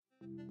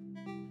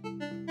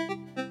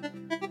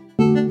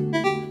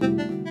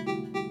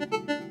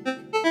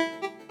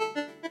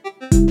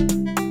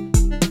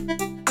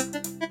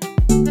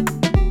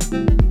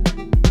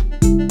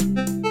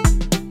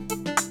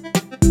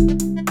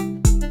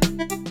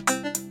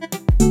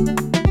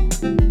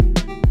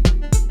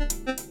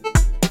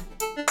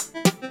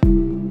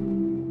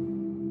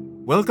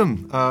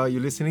Welcome.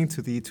 You're listening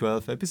to the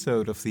 12th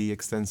episode of the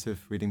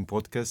Extensive Reading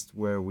Podcast,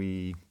 where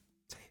we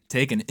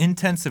take an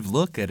intensive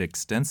look at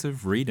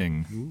extensive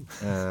reading.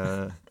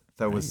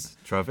 That was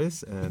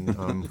Travis and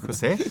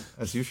Jose,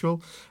 as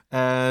usual.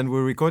 And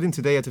we're recording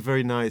today at a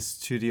very nice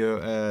studio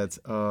at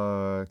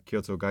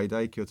Kyoto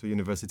Gaidai, Kyoto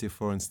University of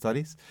Foreign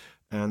Studies.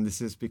 And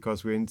this is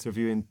because we're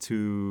interviewing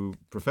two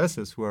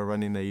professors who are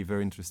running a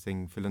very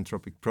interesting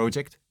philanthropic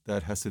project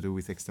that has to do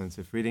with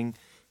extensive reading.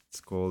 It's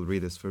called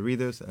Readers for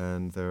Readers,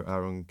 and they're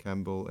Aaron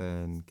Campbell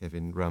and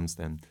Kevin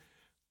Ramsden.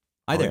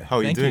 Hi there. How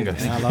are you doing,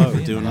 guys? Hello.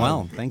 Doing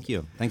well. Thank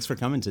you. Thanks for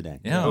coming today.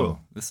 Yeah,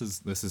 Cool. this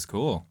is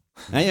cool.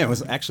 Yeah, it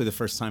was actually the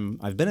first time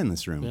I've been in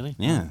this room. Really?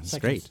 Yeah, it's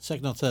great.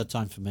 Second or third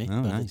time for me.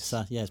 Oh, but nice.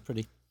 It's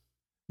pretty.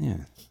 Yeah.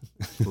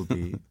 We'll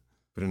be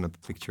putting up a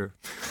picture.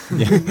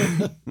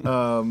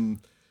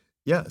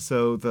 Yeah.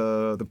 So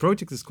the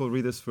project is called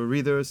Readers for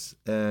Readers,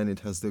 and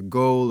it has the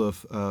goal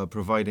of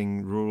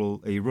providing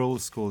a rural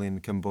school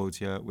in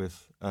Cambodia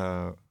with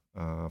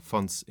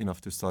funds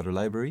enough to start a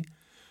library.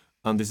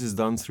 And this is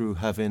done through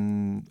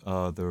having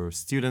their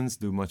students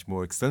do much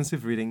more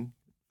extensive reading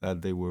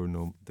that they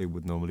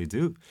would normally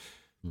do.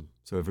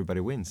 So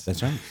everybody wins.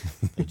 That's right.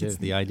 They do. That's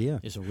the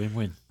idea. It's a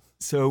win-win.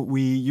 So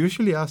we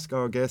usually ask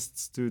our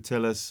guests to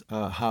tell us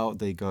how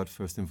they got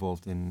first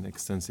involved in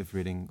extensive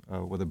reading,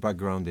 what the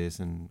background is,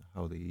 and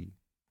how they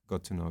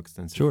got to know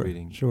extensive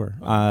reading. Sure.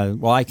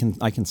 Well, I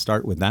can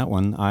start with that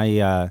one.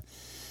 I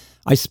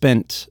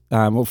spent.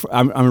 I'm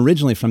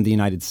originally from the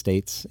United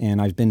States, and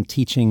I've been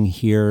teaching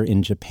here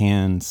in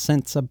Japan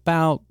since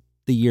about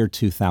the year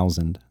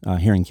 2000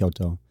 here in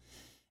Kyoto.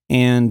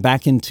 And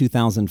back in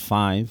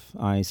 2005,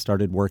 I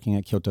started working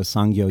at Kyoto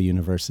Sangyo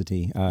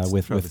University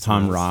with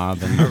Tom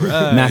Robb and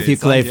Matthew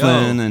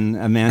Claflin and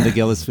Amanda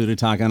Gillis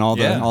Fudutaka and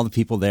all the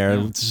people there.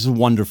 Yeah. It's just a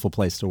wonderful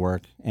place to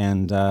work.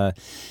 And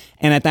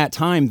at that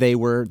time, they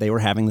were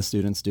having the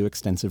students do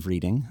extensive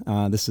reading.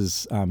 This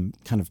is kind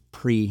of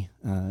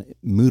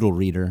pre-Moodle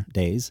Reader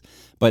days,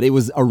 but it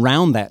was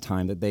around that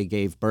time that they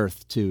gave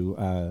birth to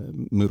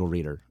Moodle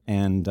Reader.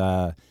 And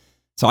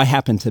so I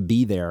happened to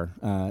be there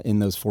in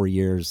those 4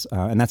 years,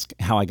 and that's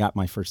how I got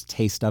my first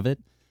taste of it,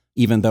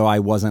 even though I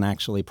wasn't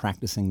actually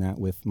practicing that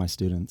with my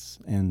students.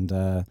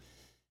 And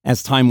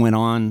as time went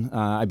on,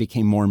 I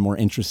became more and more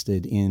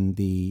interested in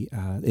the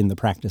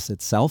practice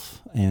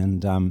itself.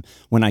 And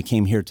when I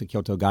came here to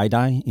Kyoto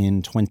Gaidai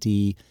in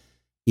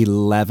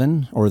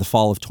 2011, or the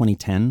fall of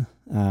 2010,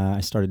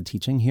 I started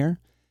teaching here.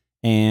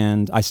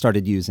 And I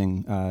started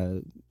using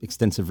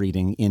extensive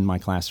reading in my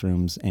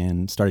classrooms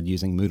and started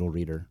using Moodle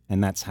Reader.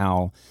 And that's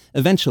how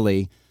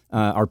eventually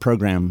our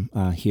program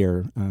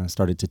here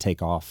started to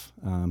take off.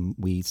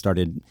 We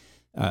started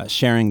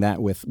sharing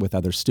that with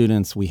other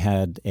students. We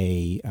had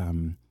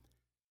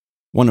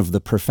one of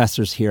the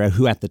professors here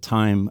who at the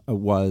time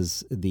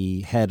was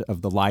the head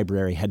of the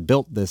library had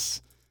built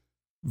this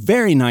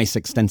very nice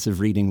extensive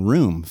reading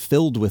room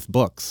filled with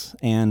books.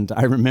 And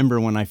I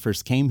remember when I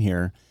first came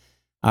here,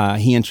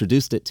 he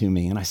introduced it to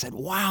me, and I said,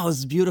 "Wow, this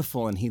is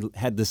beautiful." And he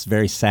had this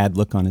very sad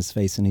look on his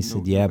face, and he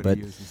said, "Yeah, but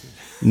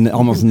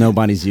almost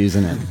nobody's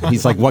using it."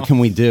 He's like, "What can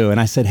we do?" And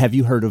I said, "Have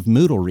you heard of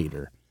Moodle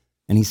Reader?"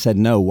 And he said,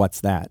 "No,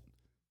 what's that?"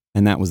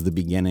 And that was the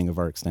beginning of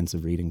our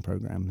extensive reading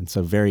program. And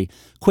so very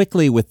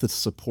quickly, with the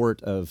support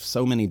of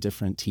so many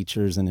different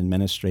teachers and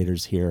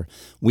administrators here,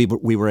 we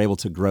were able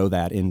to grow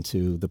that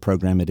into the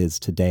program it is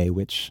today,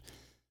 which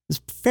is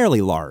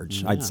fairly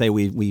large. Yeah. I'd say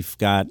we've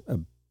got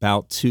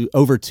about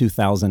over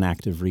 2,000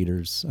 active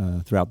readers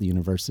throughout the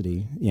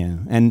university. Yeah,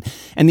 and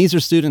these are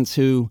students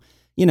who,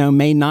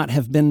 may not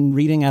have been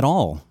reading at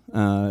all.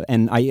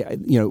 And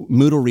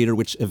Moodle Reader,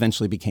 which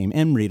eventually became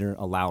M-Reader,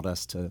 allowed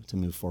us to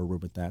move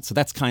forward with that. So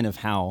that's kind of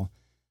how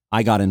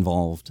I got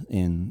involved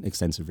in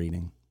extensive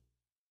reading.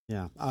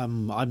 Yeah,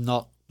 I'm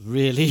not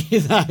really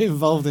that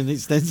involved in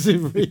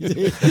extensive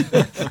reading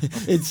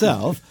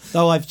itself,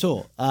 though I've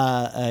taught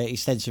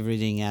extensive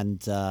reading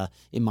and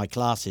in my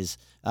classes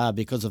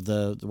because of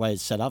the way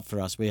it's set up for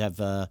us. We have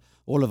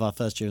all of our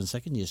first year and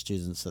second year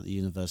students at the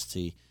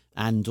university,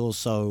 and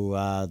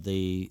also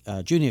the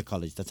junior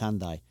college, the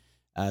Tandai,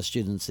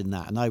 students in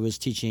that. And I was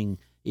teaching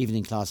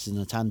evening classes in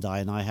the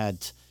Tandai, and I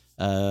had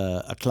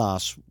a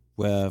class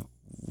where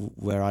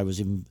I was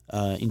in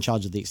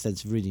charge of the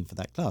extensive reading for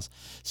that class.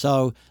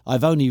 So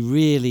I've only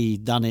really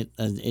done it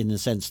in the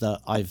sense that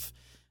I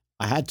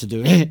had to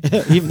do it,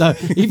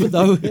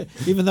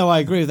 even though I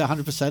agree with it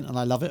 100% and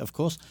I love it, of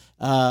course.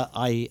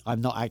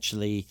 I'm not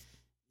actually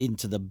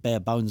into the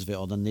bare bones of it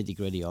or the nitty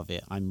gritty of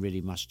it. I'm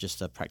really much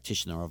just a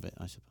practitioner of it,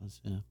 I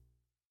suppose. Yeah.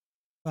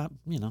 But,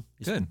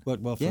 it's Good.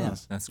 worked well for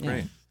us. That's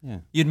great. Yeah.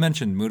 You'd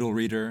mentioned Moodle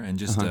Reader, and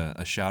just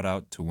a shout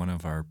out to one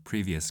of our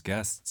previous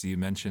guests. You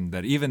mentioned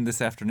that even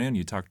this afternoon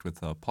you talked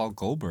with Paul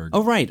Goldberg.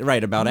 Oh,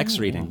 right, about X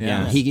reading.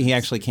 Yeah. He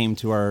actually came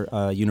to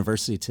our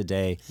university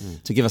today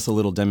to give us a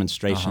little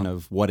demonstration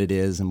of what it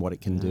is and what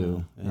it can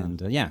do. And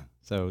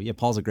so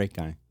Paul's a great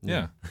guy.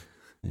 Yeah.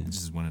 I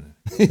just wanted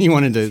to. You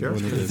wanted to, Sure.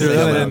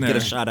 get a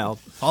shout out.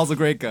 Paul's a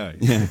great guy.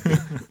 Yeah.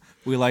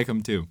 We like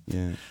him too.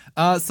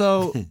 Yeah.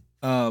 So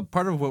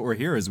Part of what we're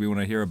here is we want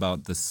to hear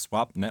about the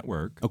SWAP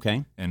network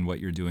Okay. and what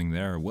you're doing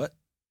there.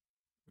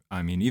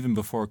 I mean, even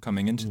before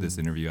coming into this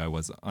interview, I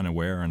was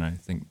unaware, and I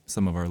think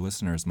some of our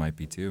listeners might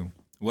be too.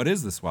 What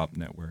is the SWAP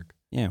network?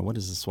 Yeah, what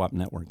is the SWAP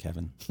network,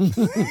 Kevin?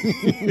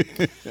 Okay,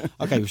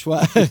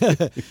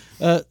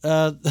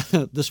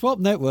 the SWAP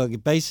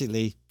network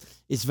basically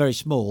is very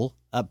small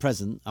at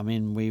present. I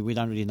mean, we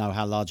don't really know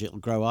how large it'll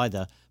grow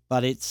either,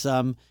 but it's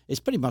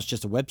pretty much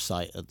just a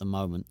website at the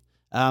moment.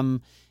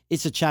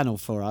 It's a channel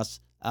for us.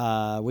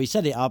 We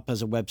set it up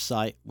as a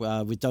website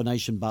with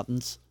donation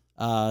buttons,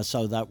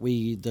 so that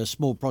the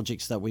small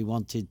projects that we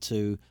wanted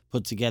to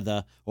put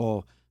together,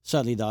 or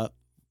certainly that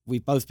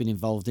we've both been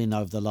involved in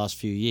over the last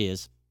few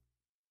years,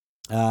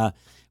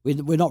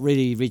 we're not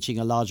really reaching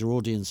a larger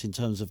audience in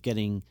terms of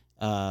getting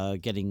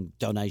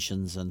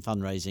donations and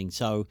fundraising.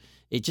 So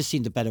it just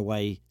seemed a better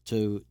way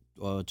to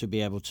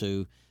be able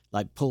to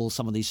pull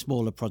some of these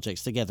smaller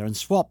projects together. And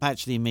SWAP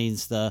actually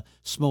means the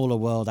Smaller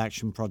World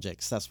Action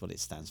Projects. That's what it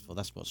stands for.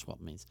 That's what SWAP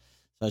means.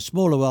 So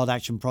Smaller World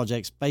Action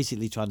Projects,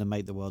 basically trying to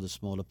make the world a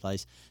smaller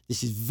place.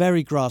 This is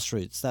very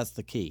grassroots. That's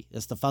the key.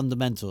 That's the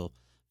fundamental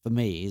for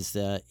me, is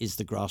the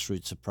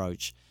grassroots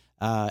approach.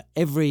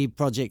 Every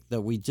project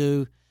that we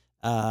do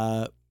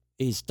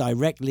is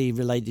directly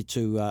related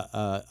to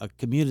a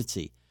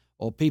community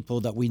or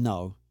people that we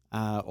know,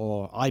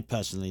 or I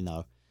personally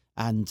know,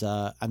 and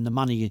the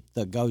money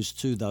that goes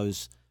to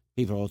those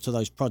people or to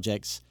those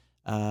projects,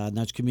 and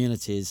those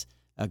communities,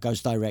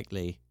 goes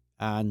directly,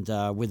 and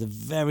with a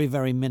very,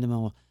 very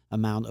minimal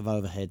amount of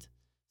overhead,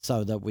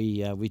 so that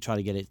we try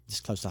to get it as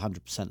close to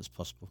 100% as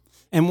possible.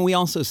 And we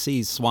also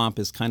see SWAP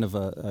as kind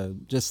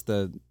of just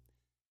the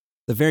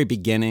very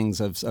beginnings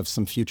of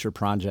some future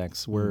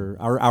projects, where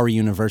our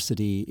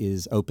university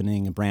is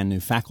opening a brand new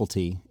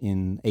faculty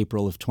in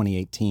April of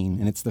 2018,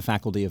 and it's the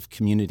Faculty of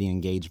Community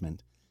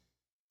Engagement.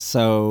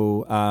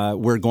 So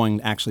we're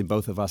actually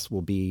both of us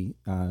will be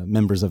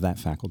members of that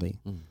faculty.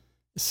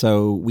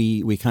 So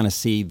we kind of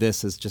see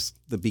this as just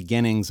the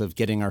beginnings of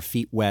getting our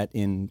feet wet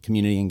in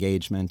community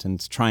engagement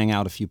and trying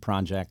out a few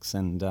projects.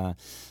 And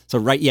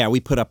we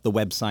put up the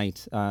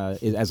website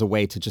as a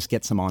way to just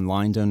get some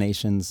online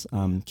donations.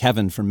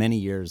 Kevin, for many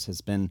years,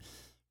 has been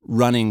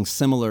running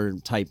similar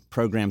type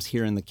programs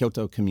here in the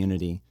Kyoto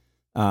community.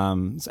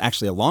 It's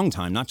actually a long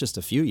time, not just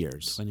a few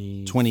years.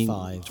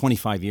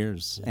 25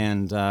 years. Yeah.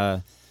 And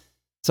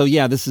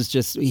this is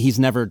just, he's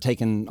never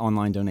taken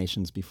online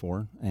donations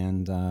before,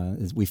 and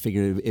we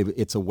figured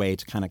it's a way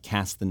to kind of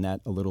cast the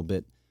net a little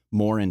bit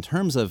more in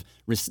terms of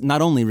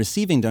not only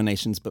receiving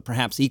donations, but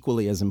perhaps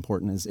equally as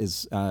important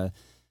is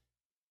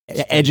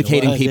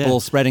educating people,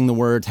 spreading the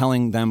word,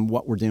 telling them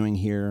what we're doing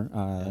here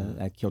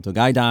at Kyoto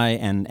Gaidai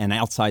and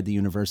outside the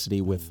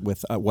university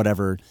with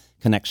whatever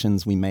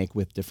connections we make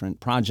with different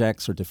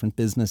projects or different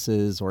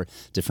businesses or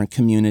different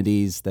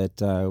communities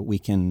that we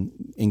can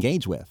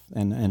engage with,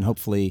 and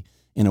hopefully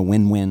in a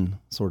win-win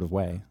sort of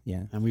way.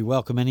 Yeah. And we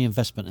welcome any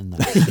investment in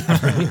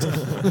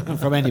that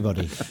from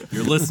anybody.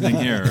 You're listening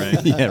here,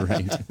 right? Yeah,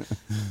 right.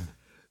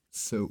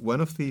 So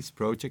one of these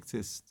projects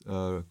is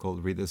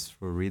called Readers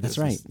for Readers. That's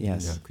right,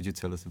 yes. Yeah. Could you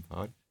tell us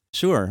about it?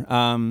 Sure.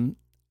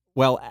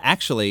 Well,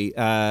 actually,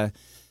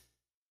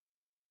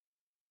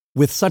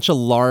 with such a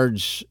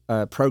large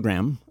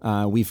program,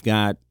 we've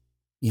got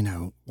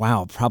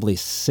probably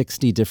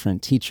 60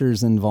 different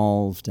teachers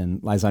involved.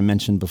 And as I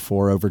mentioned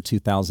before, over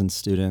 2,000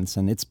 students.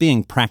 And it's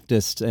being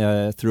practiced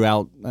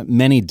throughout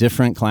many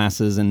different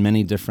classes and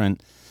many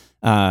different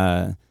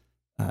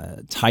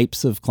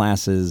types of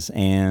classes.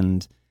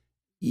 And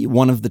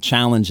one of the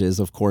challenges,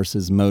 of course,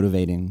 is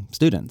motivating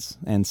students.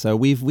 And so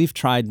we've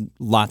tried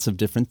lots of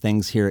different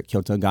things here at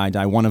Kyoto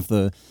Gaidai. One of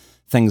the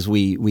things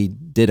we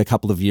did a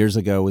couple of years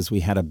ago was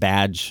we had a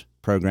badge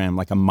program,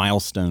 like a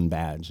milestone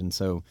badge. And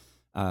so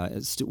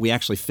we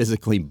actually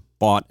physically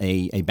bought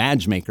a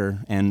badge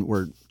maker, and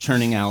we're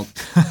churning out,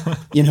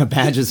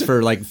 badges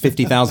for like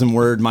 50,000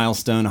 word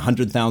milestone,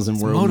 100,000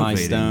 word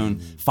milestone,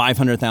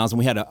 500,000.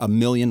 We had a 1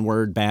 million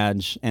word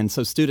badge. And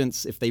so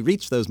students, if they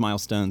reach those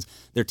milestones,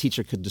 their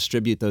teacher could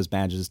distribute those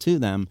badges to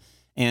them.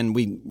 And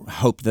we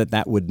hope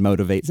that would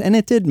motivate, and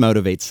it did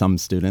motivate some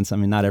students. I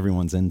mean, not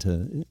everyone's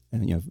into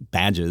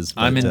badges.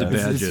 I'm into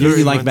badges.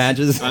 You like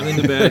badges? I'm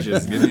into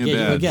badges. Give me a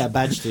badge. We'll get a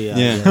badge to you.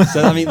 Yeah.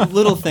 So I mean,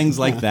 little things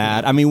like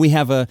that. I mean, we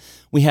had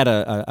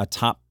a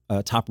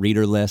top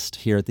reader list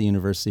here at the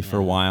university for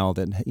a while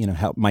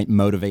that might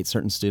motivate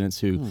certain students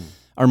who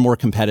are more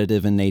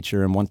competitive in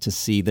nature and want to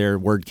see their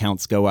word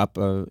counts go up,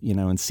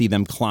 and see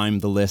them climb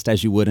the list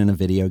as you would in a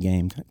video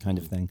game kind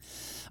of thing.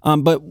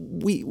 But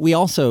we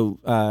also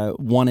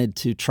wanted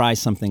to try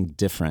something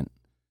different.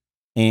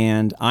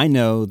 And I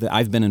know that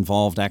I've been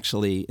involved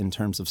actually in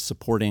terms of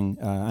supporting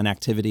an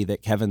activity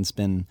that Kevin's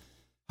been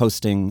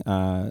hosting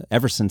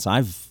ever since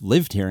I've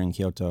lived here in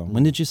Kyoto.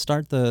 When did you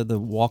start the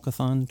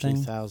walkathon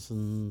thing?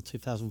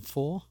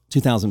 2004.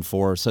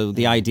 2004. So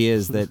the idea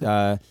is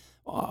that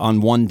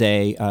on one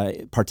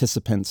day,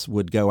 participants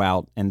would go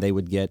out and they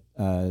would get.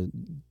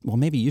 Well,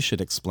 maybe you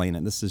should explain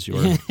it. This is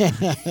your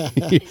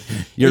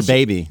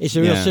baby. It's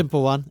a real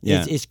simple one.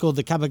 Yeah. It's called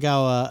the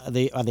Kamigawa,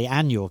 the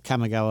annual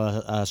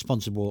Kamigawa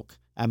sponsored walk.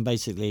 And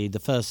basically, the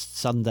first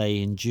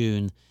Sunday in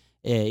June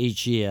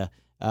each year,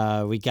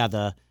 we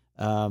gather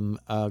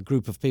a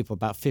group of people,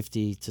 about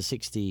 50 to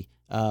 60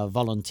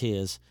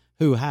 volunteers,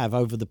 who have,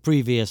 over the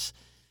previous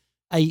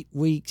 8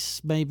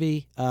 weeks,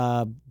 maybe,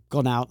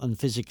 gone out and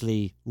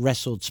physically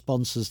wrestled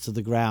sponsors to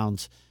the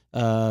ground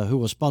who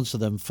will sponsor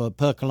them for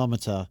per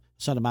kilometre, a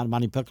certain amount of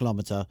money per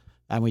kilometre,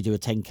 and we do a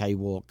 10K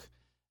walk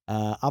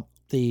up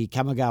the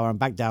Kamigawa and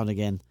back down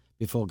again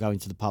before going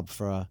to the pub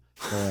for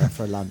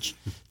a lunch.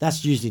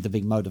 That's usually the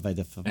big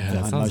motivator for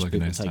behind most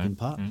people taking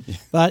part.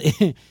 But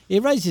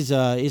it raises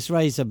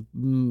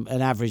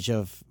an average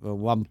of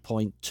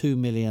 1.2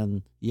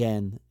 million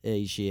yen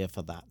each year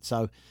for that.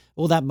 So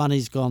all that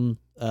money's gone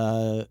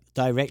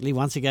directly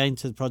once again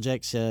to the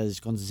projects. It's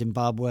gone to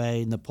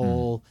Zimbabwe,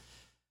 Nepal,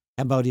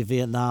 Cambodia,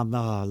 Vietnam,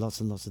 lots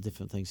and lots of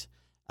different things.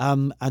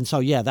 And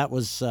so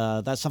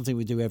that's something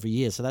we do every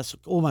year. So that's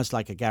almost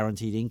like a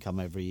guaranteed income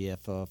every year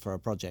for a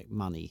project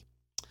money.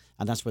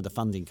 And that's where the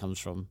funding comes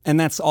from. And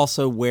that's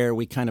also where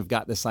we kind of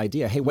got this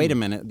idea. Hey, wait a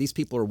minute. These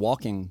people are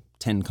walking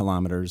 10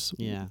 kilometers.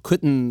 Yeah.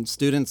 Couldn't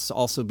students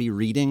also be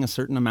reading a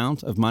certain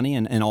amount of money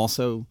and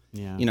also,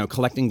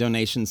 collecting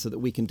donations so that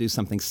we can do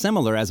something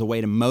similar as a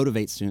way to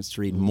motivate students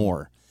to read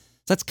more?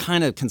 So that's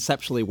kind of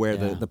conceptually where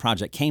the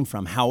project came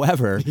from.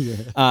 However,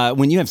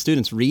 when you have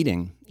students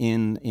reading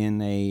in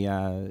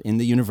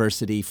the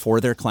university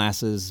for their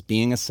classes,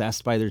 being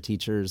assessed by their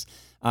teachers,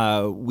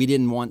 we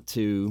didn't want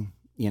to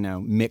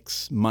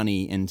mix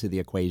money into the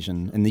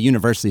equation, and the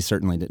university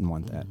certainly didn't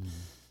want that.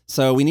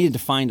 So we needed to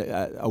find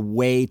a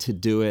way to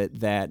do it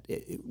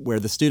where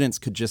the students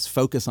could just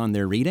focus on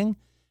their reading,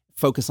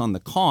 focus on the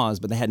cause,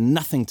 but they had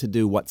nothing to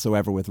do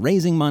whatsoever with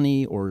raising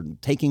money or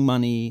taking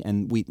money,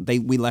 and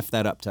we left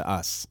that up to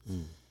us.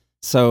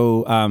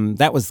 So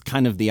that was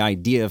kind of the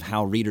idea of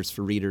how Readers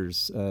for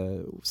Readers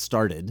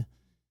started,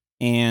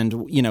 and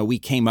we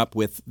came up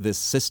with this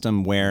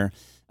system where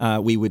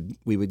we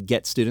would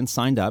get students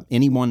signed up.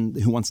 Anyone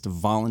who wants to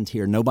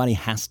volunteer, nobody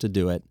has to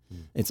do it.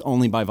 It's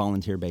only by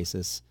volunteer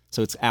basis.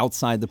 So it's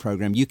outside the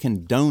program. You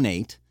can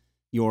donate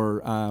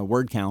your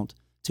word count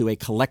to a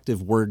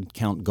collective word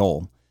count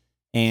goal.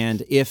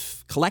 And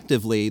if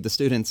collectively the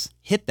students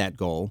hit that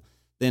goal,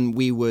 then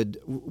we would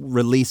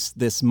release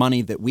this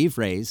money that we've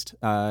raised,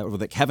 or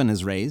that Kevin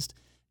has raised,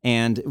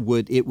 and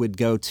it would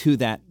go to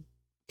that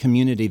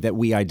community that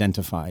we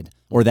identified,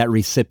 or that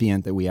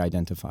recipient that we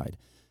identified.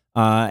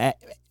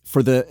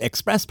 For the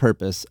express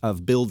purpose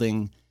of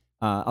building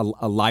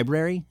a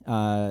library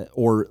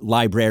or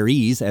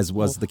libraries, as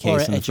was the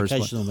case in the first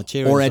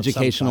one, or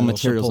educational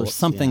materials, or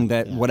something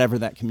whatever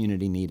that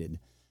community needed.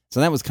 So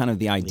that was kind of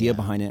the idea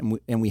behind it,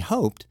 and we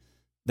hoped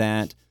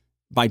that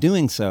by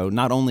doing so,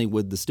 not only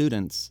would the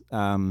students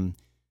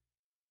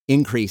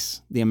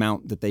increase the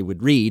amount that they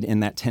would read in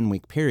that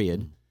 10-week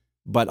period,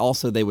 but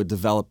also they would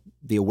develop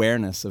the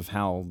awareness of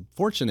how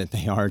fortunate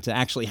they are to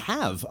actually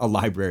have a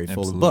library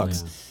full of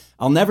books. Yeah.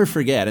 I'll never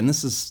forget, and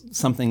this is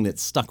something that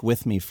stuck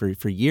with me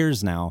for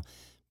years now.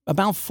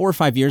 About 4 or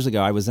 5 years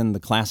ago, I was in the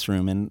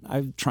classroom, and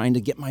I'm trying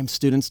to get my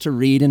students to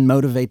read and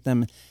motivate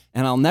them.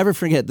 And I'll never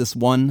forget this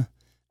one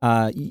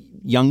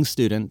young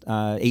student,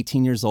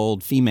 18 years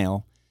old,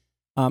 female.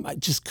 I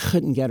just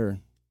couldn't get her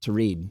to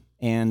read.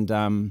 And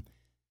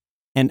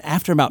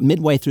after about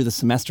midway through the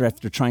semester,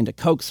 after trying to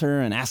coax her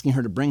and asking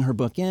her to bring her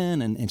book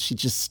in, and she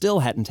just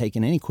still hadn't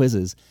taken any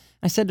quizzes,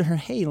 I said to her,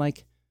 hey,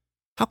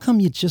 how come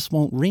you just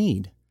won't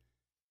read?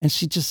 And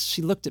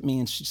she looked at me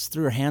and she just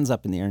threw her hands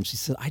up in the air and she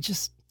said, I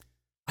just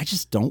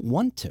don't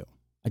want to.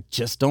 I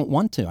just don't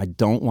want to. I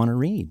don't want to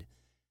read.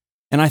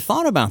 And I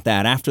thought about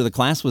that after the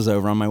class was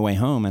over on my way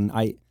home, and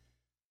I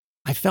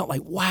felt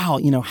like, wow,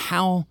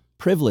 how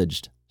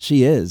privileged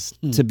she is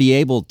to be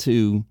able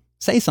to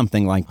say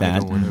something like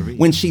that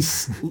when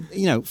she's,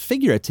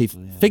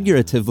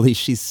 figuratively,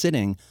 she's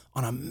sitting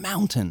on a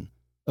mountain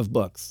of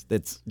books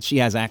that she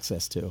has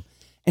access to,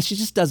 and she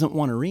just doesn't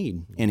want to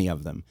read any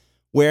of them.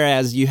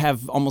 Whereas you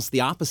have almost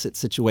the opposite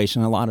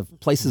situation in a lot of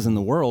places in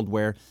the world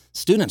where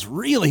students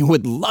really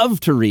would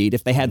love to read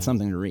if they had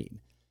something to read.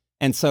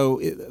 And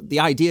so the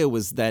idea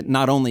was that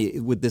not only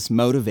would this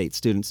motivate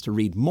students to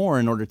read more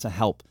in order to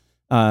help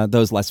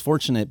those less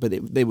fortunate, but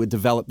they would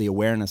develop the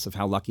awareness of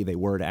how lucky they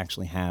were to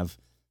actually have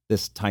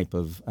these type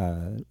of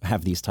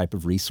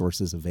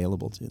resources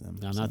available to them.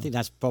 And I think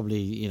that's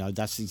probably,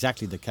 that's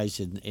exactly the case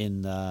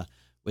in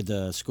with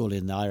the school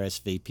in the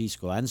RSVP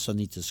school and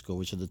Sonita school,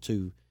 which are the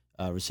two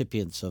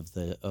recipients of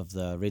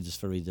the Readers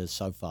for Readers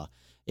so far,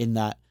 in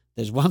that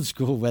there's one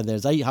school where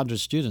there's 800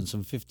 students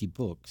and 50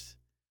 books.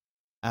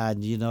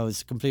 And, it's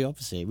the complete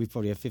opposite. We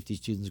probably have 50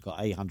 students who've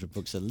got 800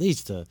 books at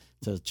least to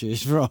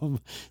choose from.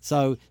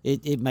 So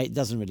it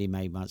doesn't really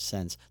make much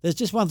sense. There's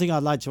just one thing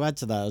I'd like to add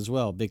to that as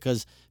well,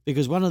 because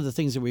one of the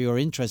things that we were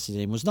interested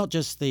in was not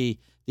just the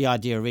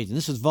idea of reading.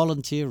 This was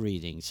volunteer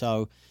reading.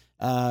 So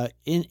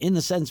in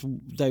the sense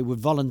they would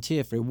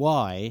volunteer for it.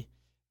 Why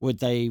would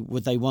they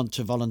want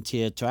to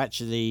volunteer to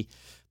actually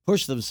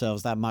push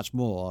themselves that much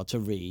more to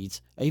read?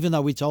 Even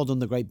though we told them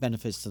the great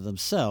benefits to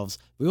themselves,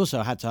 we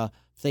also had to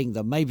think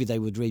that maybe they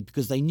would read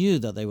because they knew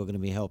that they were going to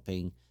be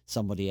helping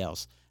somebody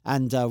else.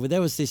 And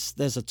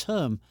there's a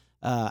term,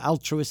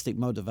 altruistic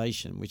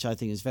motivation, which I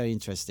think is very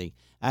interesting.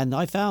 And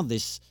I found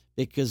this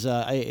because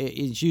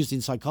it's used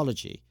in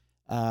psychology,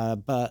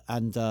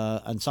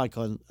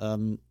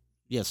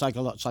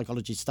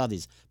 psychology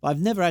studies. But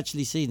I've never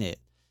actually seen it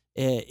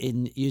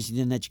in using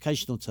an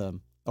educational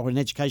term, or an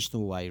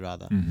educational way,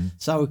 rather. Mm-hmm.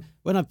 So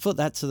when I put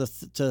that to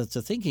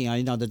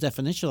thinking, the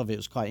definition of it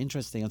was quite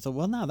interesting. I thought,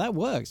 well, no, that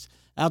works.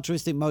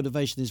 Altruistic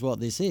motivation is what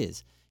this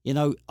is.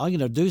 I'm going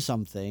to do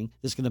something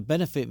that's going to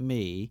benefit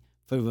me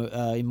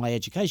in my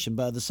education,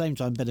 but at the same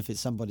time benefit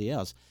somebody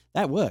else.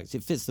 That works.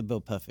 It fits the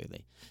bill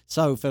perfectly.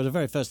 So for the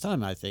very first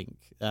time, I think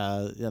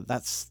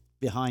that's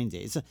behind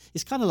it.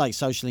 It's kind of like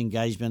social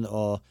engagement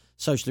or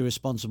socially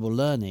responsible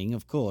learning,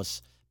 of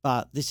course,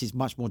 but this is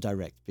much more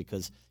direct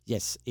because,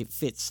 yes, it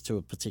fits to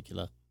a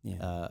particular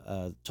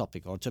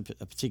topic or to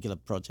a particular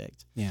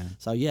project. Yeah.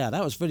 So,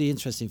 that was really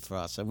interesting for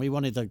us, and we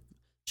wanted to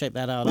check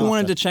that out. We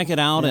wanted to check it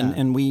out, Yeah.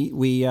 and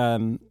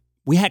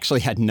we actually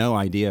had no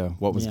idea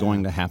what was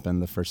going to happen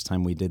the first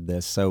time we did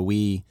this. So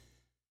we,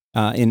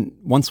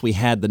 once we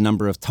had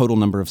the total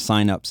number of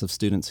signups of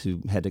students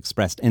who had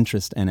expressed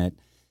interest in it,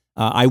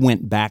 I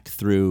went back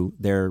through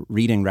their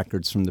reading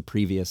records from the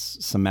previous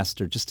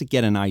semester just to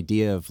get an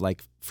idea of,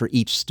 like, for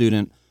each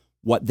student,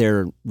 what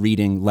their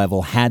reading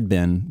level had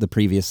been the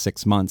previous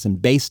 6 months.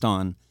 And based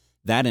on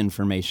that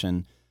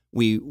information,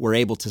 we were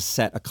able to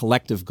set a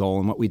collective goal.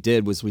 And what we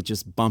did was we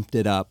just bumped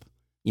it up,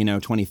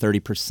 20,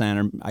 30%,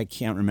 or I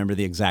can't remember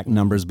the exact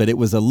numbers, but it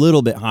was a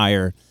little bit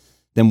higher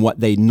than what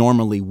they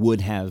normally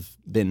would have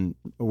been,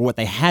 or what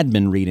they had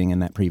been reading in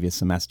that previous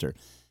semester.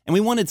 And we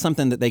wanted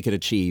something that they could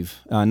achieve,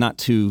 not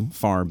too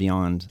far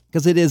beyond,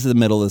 because it is the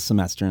middle of the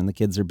semester and the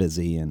kids are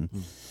busy.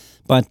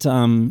 But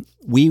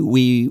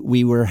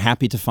we were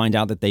happy to find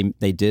out that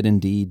they did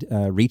indeed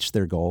reach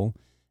their goal.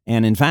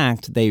 And in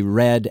fact, they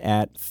read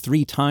at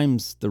 3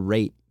 times the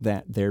rate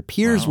that their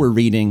peers were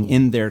reading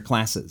in their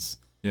classes.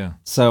 Yeah.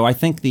 So I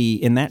think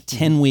in that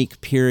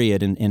 10-week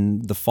period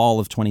in the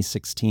fall of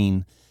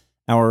 2016,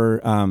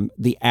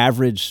 the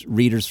average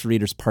Readers for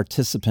Readers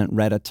participant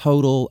read a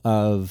total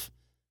of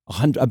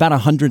about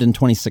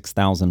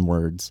 126,000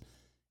 words,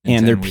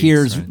 and their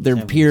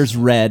peers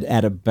read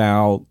at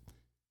about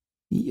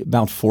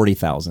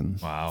 40,000,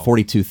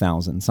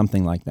 42,000,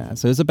 something like that.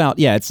 So it's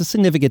it's a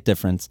significant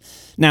difference.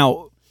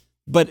 Now,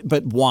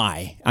 but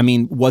why? I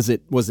mean, was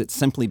it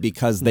simply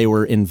because they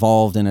were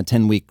involved in a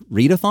 10-week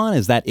readathon?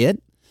 Is that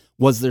it?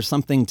 Was there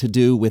something to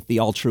do with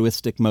the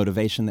altruistic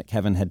motivation that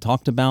Kevin had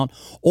talked about,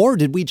 or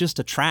did we just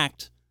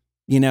attract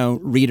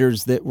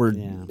readers that were,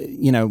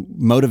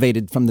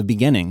 motivated from the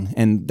beginning,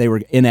 and they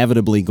were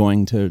inevitably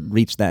going to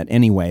reach that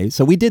anyway?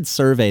 So we did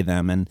survey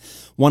them, and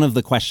one of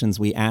the questions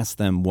we asked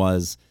them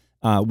was,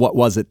 what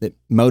was it that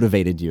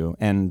motivated you?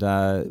 And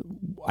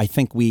I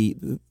think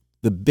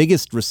the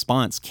biggest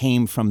response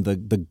came from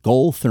the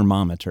goal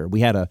thermometer.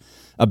 We had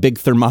a big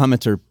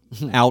thermometer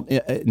out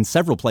in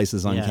several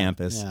places on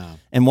campus,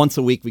 and once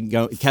a week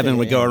Kevin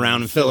would go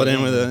around and fill it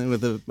in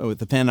with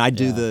the pen. I'd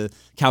do the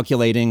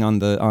calculating on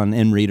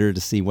nReader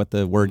to see what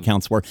the word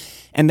counts were,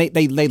 and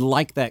they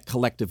liked that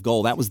collective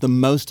goal. That was the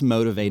most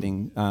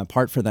motivating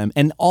part for them,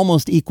 and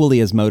almost equally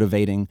as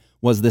motivating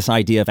was this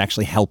idea of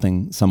actually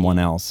helping someone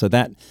else. So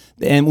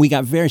and we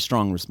got very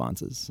strong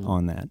responses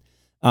on that.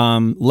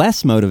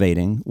 Less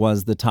motivating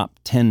was the top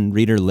 10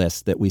 reader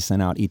list that we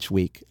sent out each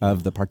week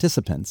of the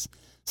participants.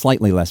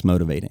 Slightly less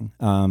motivating,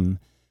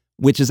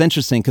 which is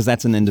interesting because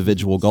that's an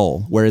individual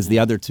goal, whereas the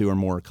other two are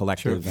more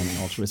collective and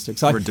altruistic.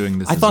 So we're doing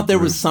this. I thought there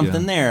was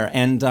something there,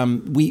 and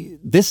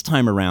this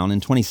time around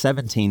in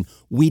 2017,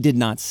 we did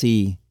not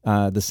see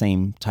the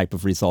same type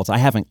of results. I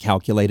haven't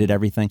calculated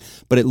everything,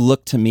 but it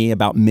looked to me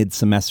about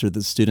mid-semester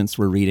the students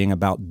were reading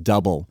about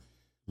double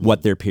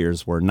what their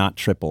peers were, not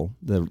triple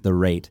the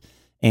rate.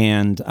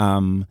 And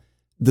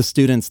the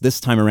students this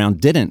time around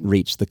didn't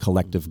reach the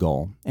collective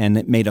goal, and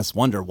it made us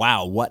wonder,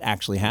 wow, what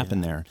actually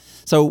happened there?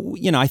 So,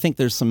 I think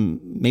there's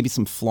maybe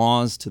some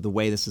flaws to the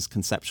way this is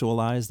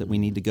conceptualized that we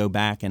need to go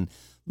back and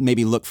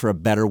maybe look for a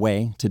better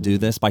way to do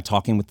this by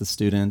talking with the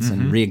students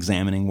and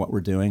re-examining what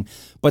we're doing.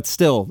 But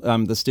still,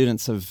 the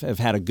students have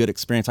had a good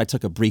experience. I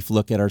took a brief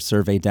look at our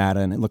survey data,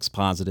 and it looks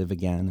positive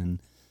again.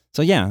 And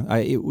so,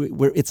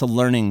 it's a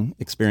learning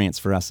experience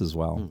for us as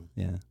well.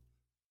 Yeah.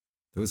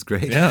 That was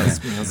great. Yeah,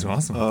 that's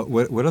awesome.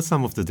 What are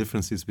some of the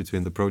differences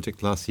between the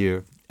project last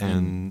year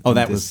and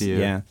this year?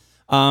 Yeah.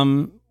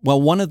 Well,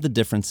 one of the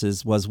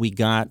differences was we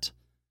got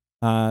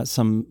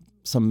some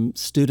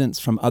students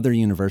from other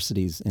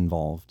universities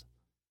involved,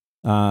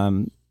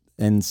 and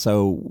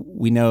so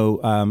we know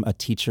a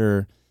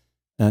teacher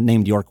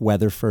named York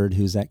Weatherford,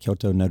 who's at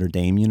Kyoto Notre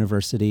Dame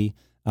University,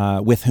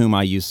 with whom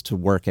I used to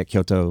work at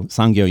Kyoto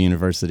Sangyo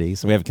University.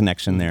 So we have a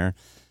connection there,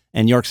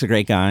 and York's a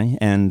great guy,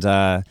 and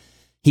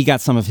he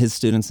got some of his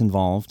students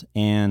involved,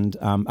 and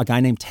a guy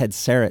named Ted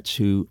Sarich,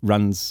 who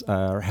runs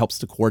or helps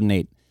to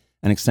coordinate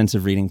an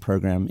extensive reading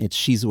program. It's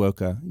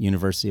Shizuoka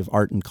University of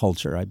Art and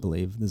Culture, I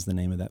believe, is the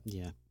name of that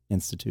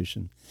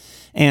institution.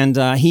 And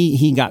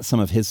he got some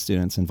of his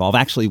students involved.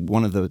 Actually,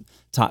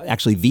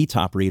 the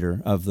top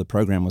reader of the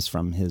program was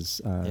from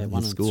his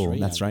school.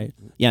 That's right.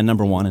 Yeah,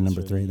 number 1 and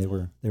number 3. They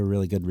were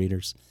really good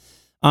readers.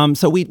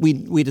 So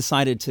we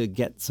decided to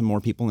get some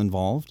more people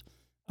involved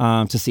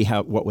to see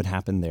what would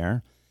happen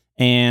there.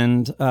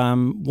 And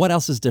what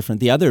else is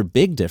different? The other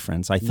big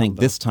difference, I think,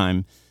 this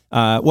time.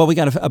 We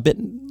got a bit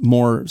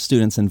more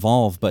students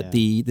involved, but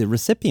the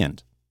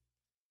recipient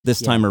this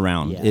time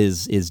around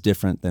is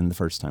different than the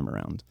first time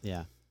around.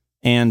 Yeah,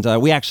 and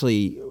we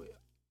actually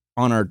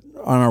on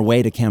our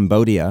way to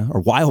Cambodia,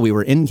 or while we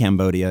were in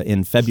Cambodia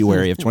in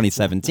February of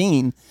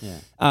 2017,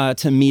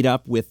 to meet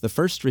up with the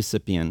first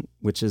recipient,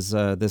 which is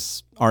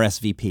this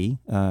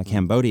RSVP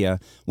Cambodia.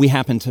 We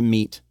happened to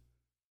meet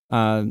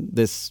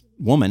this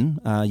woman,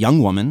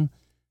 young woman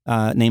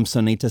named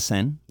Sonita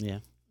Sen. Yeah.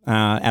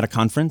 At a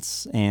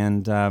conference,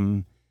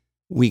 and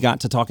we got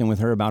to talking with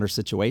her about her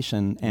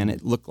situation, and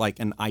it looked like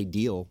an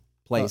ideal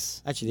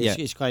place. Actually,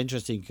 it's quite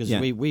interesting because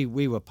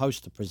we were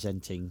poster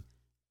presenting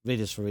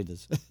Readers for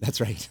Readers. That's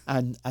right.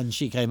 and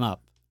she came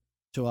up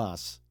to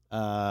us,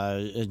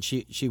 and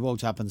she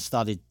walked up and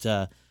started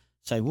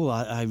saying, "Well,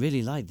 I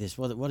really like this.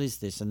 What is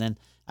this?" And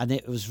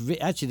it was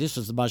actually, this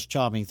was the most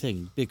charming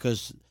thing,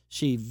 because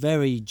she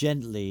very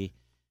gently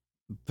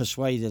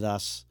persuaded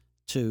us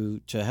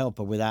to help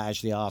her without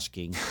actually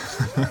asking.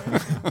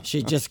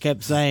 She just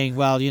kept saying,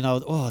 "Well,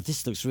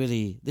 this looks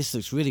really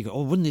good.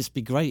 Oh, wouldn't this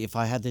be great if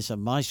I had this at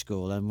my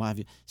school?" And what have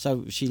you.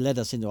 So she led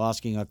us into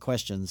asking her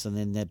questions, and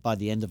then by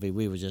the end of it,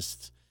 we were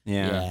just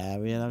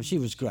she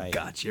was great.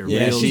 Got your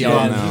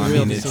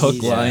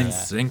hook, line,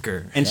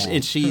 sinker. And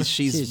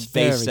she's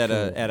based at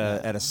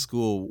a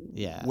school.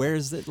 Yeah, where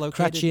is it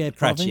located? Kratie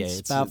province.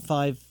 It's about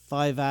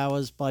 5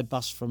 hours by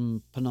bus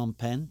from Phnom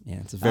Penh.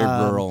 Yeah, it's a very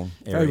rural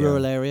area. Very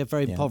rural area,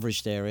 very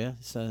impoverished area.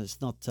 So it's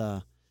not.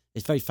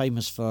 It's very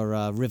famous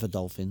for river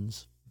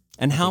dolphins.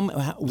 And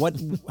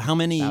how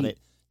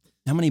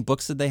many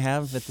books did they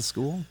have at the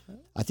school?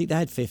 I think they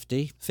had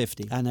 50.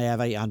 50. And they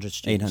have 800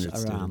 students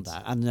 800 around students.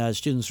 that. And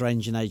students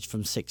range in age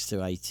from 6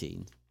 to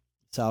 18.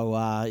 So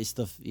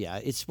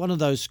it's one of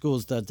those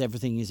schools that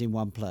everything is in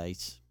one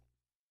place.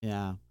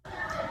 Yeah.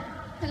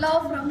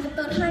 Hello from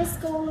Hutton High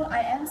School. I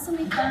am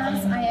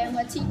Sumitas. I am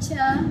a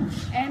teacher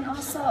and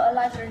also a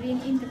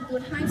librarian in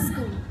Hutton High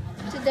School.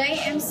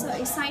 Today I'm so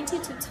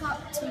excited to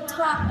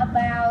talk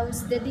about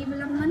the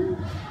development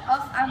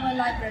of our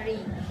library.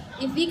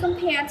 If we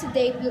compare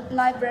today's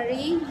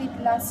library with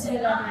last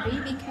year's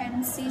library, we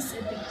can see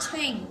a big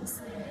change.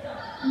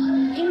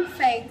 In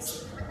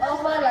fact,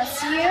 over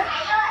last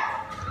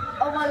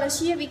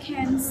year we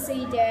can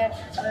see that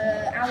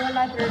our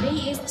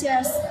library is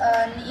just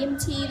an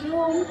empty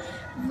room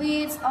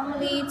with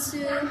only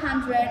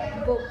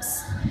 200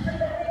 books.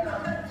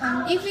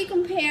 If we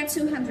compare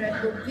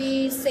 200 books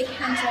with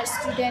 600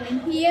 students in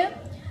here,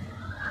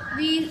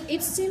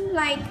 it seems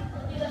like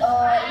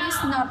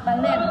it's not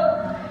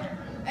balanced.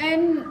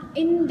 And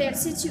in that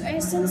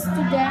situation,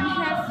 students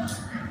have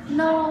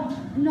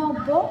no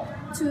book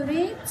to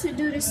read, to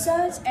do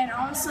research, and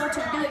also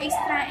to do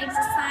extra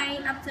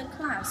exercise after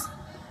class.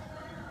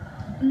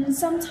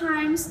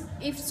 Sometimes,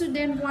 if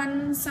students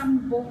want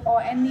some book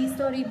or any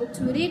storybook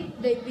to read,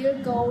 they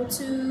will go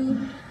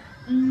to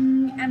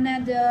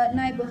another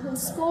neighborhood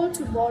school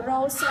to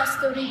borrow short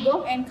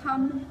storybook and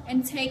come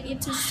and take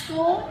it to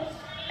school.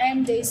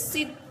 And they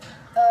sit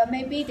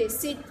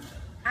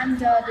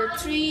under the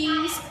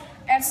trees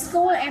at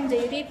school and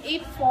they read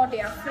it for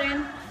their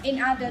friends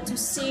in order to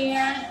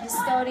share the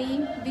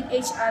story with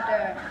each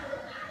other.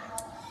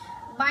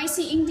 By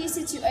seeing this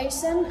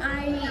situation,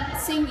 I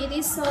think it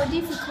is so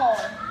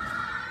difficult.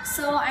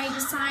 So I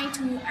decided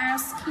to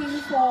ask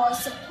him for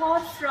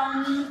support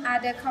from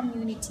other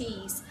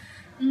communities.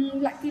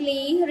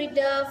 Luckily,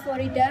 Reader for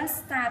Reader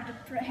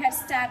had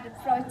started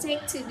a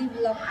project to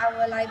develop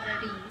our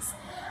libraries.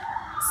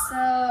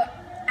 So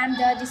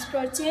under this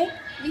project,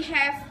 we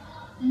have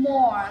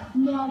more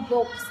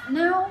books.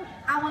 Now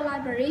our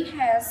library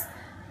has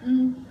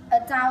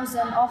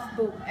 1,000 of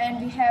books,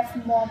 and we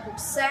have more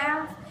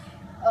bookshelves.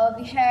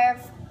 We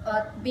have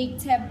a big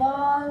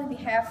table. We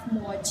have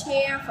more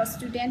chairs for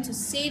students to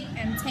sit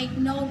and take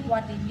note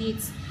what they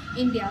need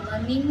in their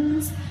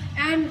learnings.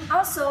 And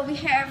also we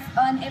have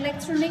an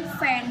electronic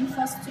fan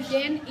for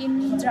students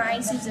in dry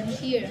season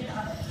here.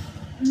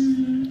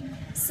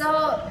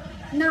 So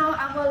now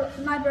our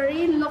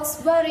library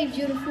looks very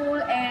beautiful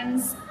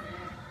and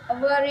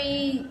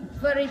very,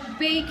 very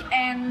big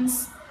and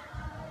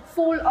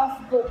full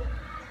of books.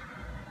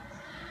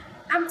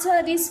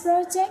 After this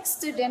project,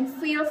 students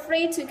feel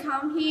free to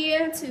come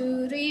here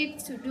to read,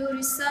 to do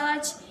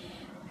research,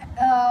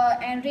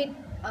 and read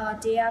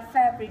their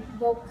favorite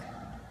book,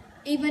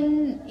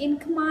 even in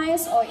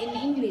Khmer or in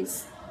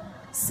English.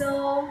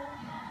 So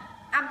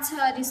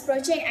after this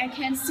project, I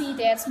can see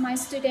that my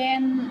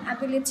student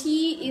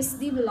ability is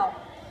developed.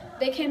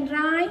 they can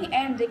write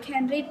and they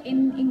can read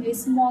in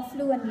English more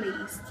fluently.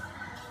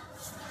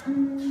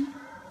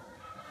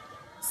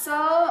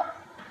 So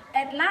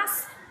at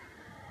last,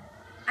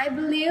 I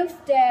believe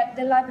that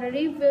the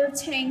library will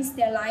change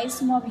their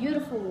lives more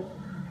beautiful.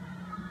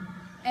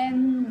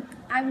 And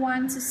I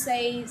want to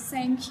say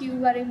thank you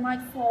very much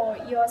for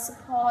your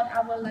support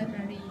our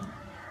library.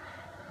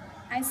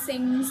 I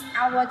think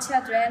our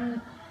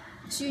children's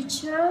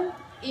future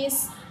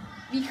is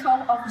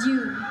because of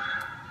you.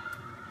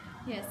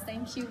 Yes,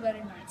 thank you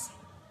very much.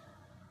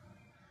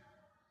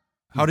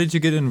 How did you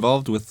get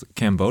involved with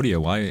Cambodia?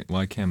 Why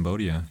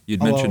Cambodia?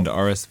 You'd mentioned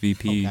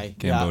RSVP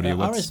Cambodia.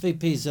 Yeah,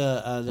 RSVP is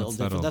a little what's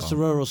that different. all That's the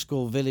about? Rural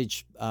School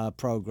Village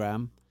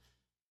program.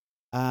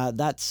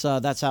 That's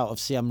out of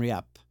Siem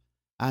Reap,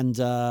 and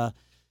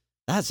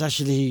that's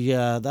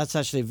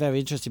actually very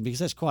interesting because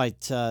that's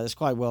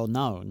quite well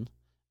known.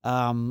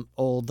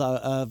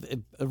 Although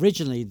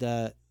originally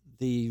the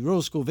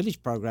Rural School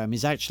Village program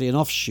is actually an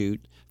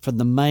offshoot from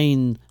the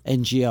main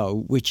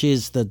NGO, which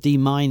is the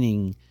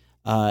demining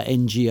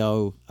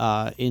NGO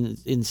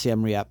in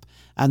Siem Reap,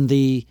 and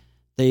the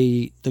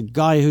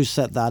guy who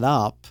set that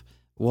up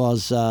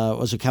was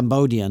a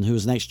Cambodian who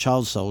was an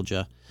ex-child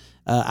soldier,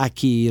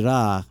 Aki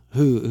Ra,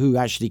 who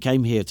actually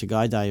came here to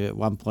Gaidai at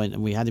one point,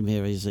 and we had him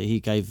here.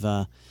 He gave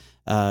a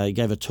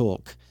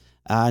talk,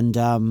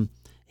 and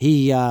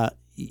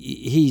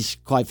he's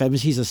quite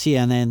famous. He's a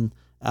CNN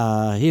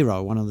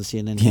hero, one of the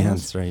CNN heroes. Yeah,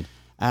 that's right.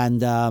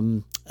 And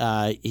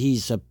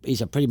he's a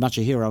pretty much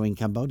a hero in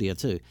Cambodia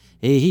too.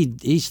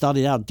 He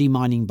started out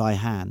demining by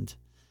hand,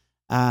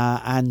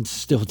 and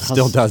still does to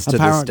this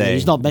apparently. day.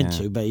 He's not meant Yeah.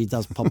 to, but he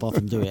does pop off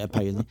and do it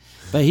apparently.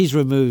 But he's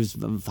removed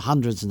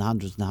hundreds and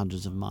hundreds and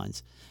hundreds of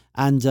mines.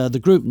 And the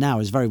group now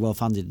is very well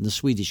funded, and the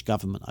Swedish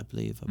government, I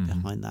believe, are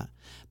behind that.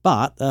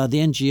 But the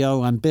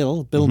NGO and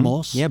Bill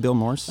Morse, Yeah, Bill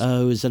Morse.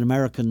 who is an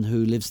American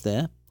who lives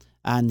there,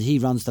 and he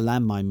runs the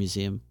Landmine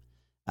Museum.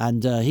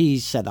 And he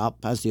set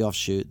up, as the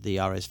offshoot, the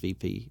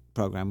RSVP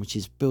program, which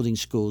is building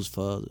schools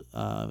for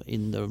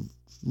in the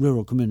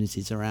rural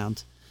communities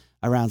around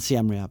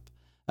Siem Reap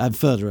and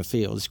further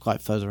afield. It's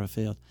quite further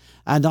afield.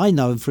 And I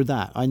know him through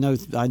that. I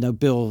know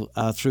Bill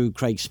through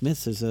Craig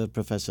Smith, who's a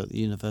professor at the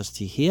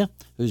university here,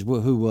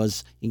 who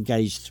was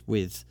engaged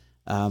with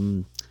the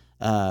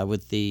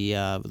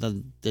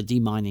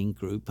demining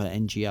group,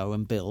 NGO,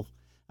 and Bill.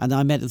 And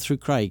I met him through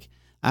Craig.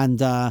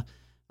 And I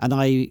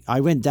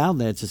went down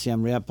there to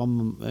Siem Reap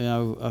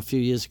a few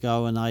years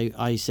ago, and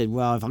I said,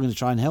 well, if I'm going to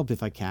try and help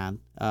if I can,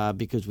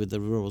 because with the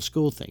rural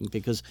school thing,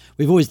 because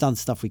we've always done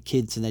stuff with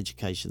kids and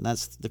education.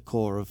 That's the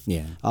core of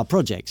our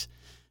projects.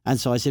 And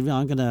so I said, well,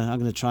 I'm going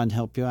to try and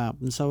help you out.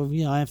 And so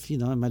I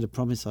made a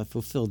promise. I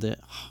fulfilled it,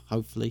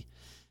 hopefully.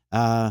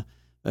 Although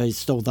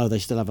they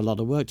still have a lot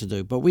of work to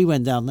do. But we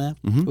went down there.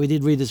 Mm-hmm. We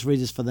did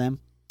readers for them,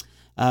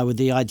 with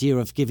the idea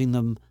of giving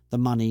them the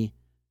money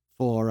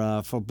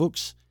for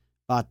books.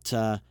 But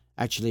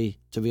actually,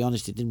 to be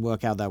honest, it didn't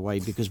work out that way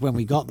because when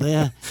we got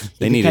there,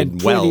 they it needed became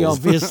pretty wells.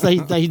 obvious they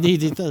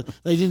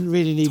didn't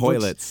really need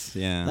toilets. books.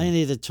 Yeah, they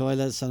needed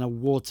toilets and a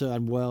water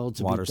and well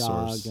to water be dug,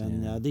 source,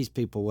 and these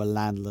people were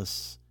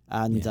landless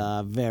and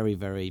very,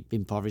 very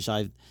impoverished.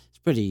 It's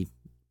pretty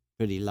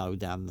low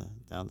down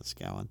the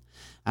scale,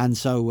 and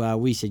so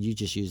we said, you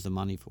just use the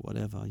money for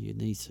whatever you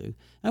need to,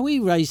 and we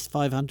raised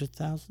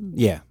 500,000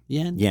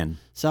 yen.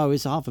 So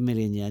it's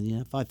 500,000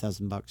 yen,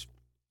 $5,000,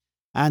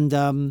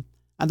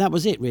 and that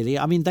was it, really.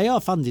 I mean, they are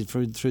funded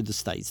through the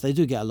States. They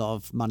do get a lot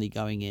of money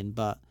going in,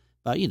 but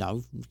you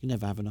can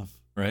never have enough.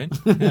 Right?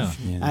 Yeah.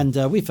 And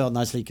we felt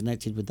nicely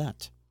connected with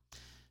that.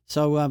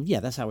 So,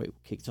 that's how it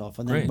kicked off.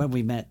 And then when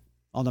we met,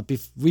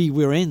 we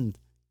were in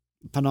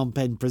Phnom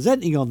Penh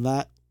presenting on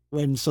that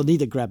when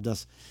Sonita grabbed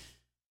us.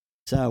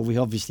 So we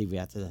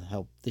had to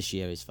help. This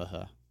year is for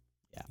her.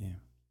 Yeah.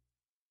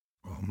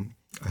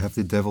 I have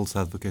the devil's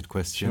advocate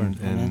question,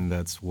 Sure. and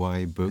that's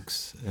why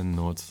books and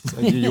not.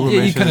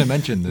 You kind of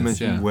mentioned this.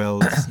 mentioned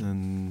wells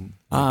and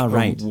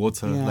right.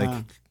 water.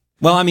 Yeah.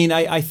 Well, I mean,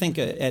 I think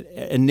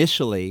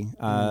initially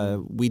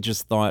we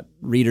just thought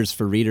Readers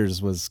for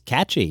Readers was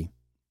catchy.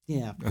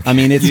 Yeah. I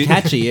mean, it's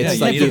catchy. It's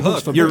you like need a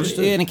hook.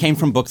 and it came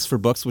from Books for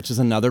Books, which is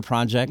another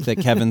project that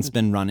Kevin's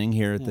been running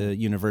here at the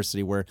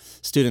university, where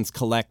students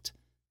collect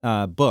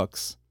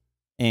books,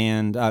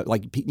 and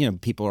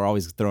people are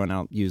always throwing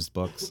out used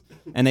books,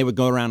 and they would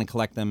go around and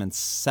collect them and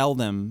sell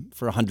them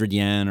for 100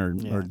 yen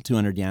or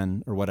 200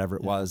 yen or whatever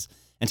it was,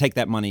 and take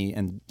that money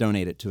and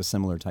donate it to a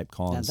similar type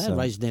cause. And they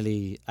raised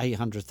nearly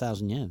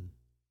 800,000 yen.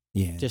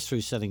 Yeah. Just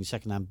through selling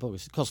secondhand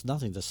books. It cost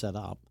nothing to set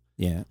up.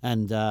 Yeah.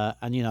 And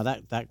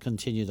that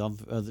continued on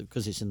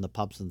because it's in the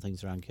pubs and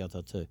things around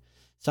Kyoto too.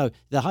 So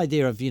the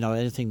idea of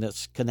anything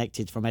that's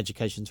connected from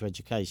education to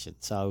education.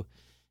 So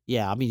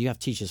I mean, you have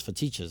Teachers for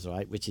Teachers,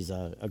 right, which is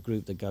a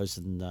group that goes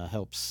and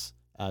helps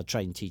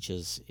train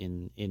teachers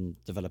in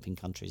developing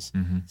countries.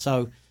 Mm-hmm.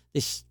 So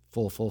this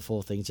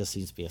 444 thing just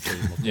seems to be a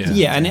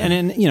theme.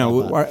 And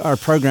our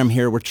program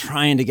here, we're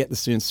trying to get the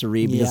students to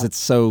read because it's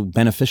so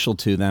beneficial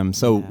to them.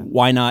 So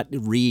why not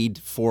read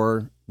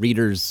for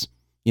readers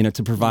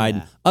to provide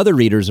Yeah. other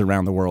readers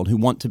around the world who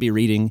want to be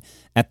reading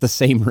at the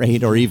same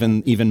rate or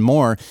even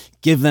more,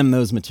 give them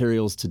those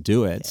materials to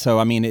do it. So,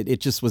 I mean, it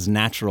just was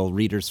natural,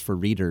 readers for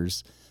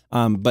readers.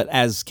 But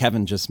as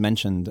Kevin just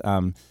mentioned,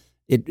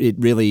 it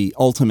really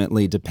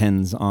ultimately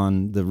depends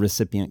on the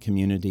recipient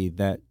community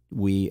that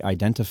we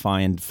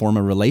identify and form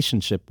a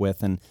relationship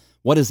with, and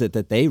what is it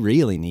that they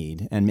really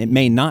need. And it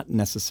may not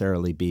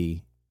necessarily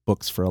be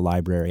books for a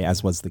library,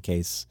 as was the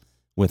case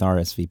with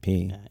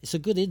RSVP. Yeah, it's a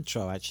good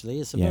intro, actually.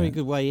 It's a Yeah. very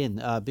good way in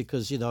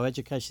because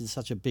education is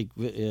such a big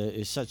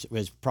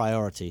is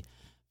priority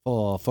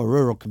for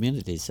rural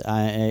communities.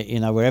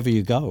 Wherever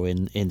you go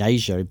in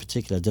Asia, in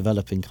particular,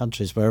 developing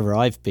countries, wherever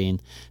I've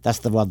been, that's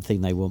the one thing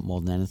they want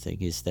more than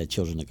anything is their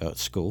children to go to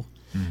school.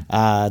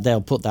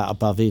 They'll put that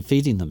above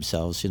feeding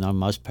themselves.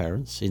 Most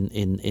parents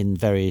in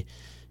very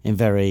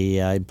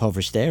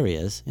impoverished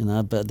areas,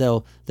 but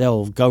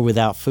they'll go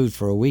without food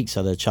for a week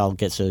so their child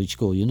gets a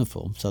school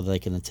uniform so they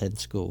can attend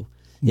school.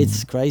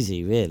 It's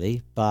crazy,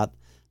 really, but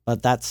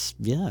that's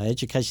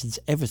education's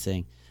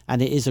everything,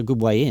 and it is a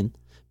good way in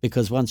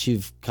because once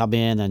you've come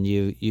in and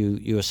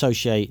you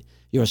associate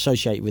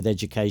with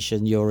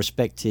education, you're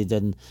respected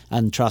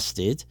and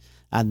trusted,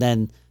 and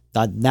then.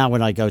 Now,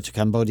 when I go to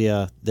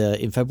Cambodia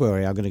in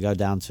February, I'm going to go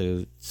down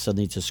to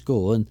Sanita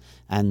School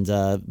and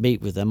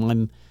meet with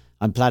them.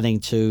 I'm planning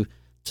to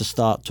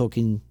start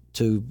talking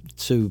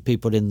to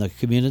people in the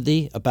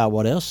community about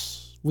what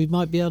else we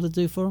might be able to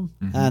do for them,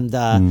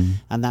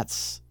 and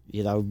that's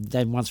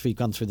then once we've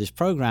gone through this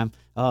program,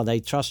 they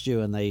trust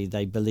you and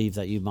they believe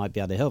that you might be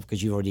able to help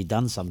because you've already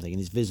done something and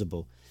it's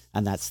visible,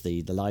 and that's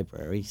the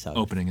library. So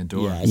Opening a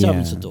door. it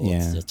opens a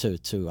door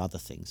to other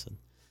things.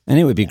 And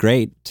it would be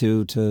great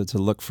to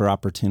look for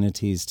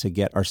opportunities to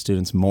get our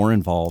students more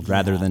involved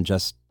rather than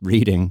just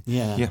reading,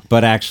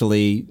 but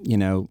actually,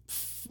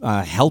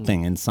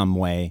 helping in some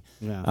way,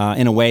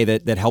 in a way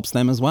that helps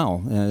them as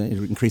well. It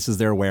increases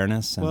their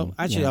awareness. And,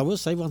 I will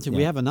say one thing.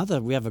 We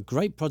have a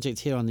great project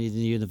here on the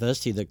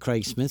university that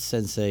Craig Smith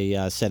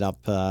Sensei set up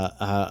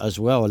as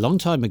well a long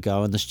time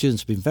ago, and the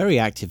students have been very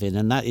active in,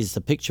 and that is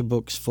the picture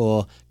books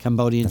for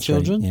Cambodian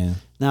children. Right, yeah.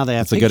 Now they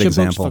have That's a good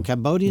picture books example. for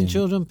Cambodian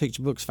children,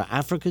 picture books for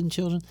African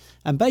children,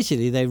 and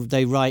basically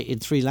they write in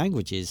 3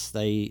 languages.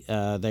 They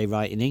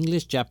write in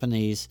English,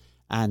 Japanese,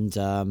 and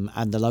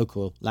the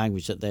local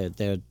language that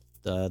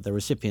the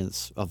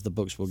recipients of the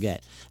books will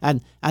get,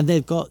 and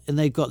they've got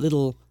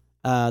little.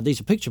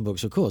 These are picture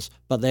books, of course,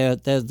 but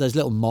there's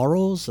little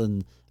morals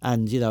and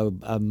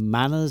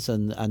manners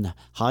and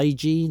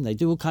hygiene. They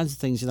do all kinds of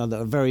things that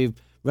are very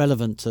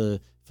relevant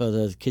for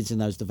the kids in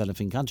those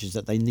developing countries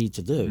that they need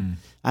to do,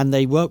 and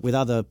they work with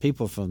other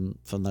people from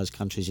those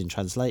countries in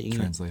translating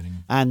it.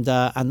 And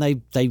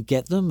they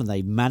get them and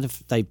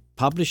they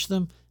publish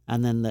them,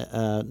 and then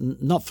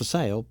not for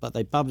sale, but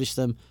they publish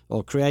them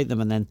or create them,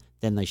 and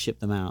then they ship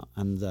them out,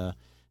 and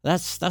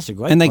that's a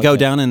great. And they go project.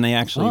 down and they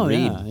actually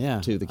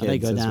read to the And kids they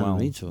go as down well.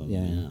 and read to them.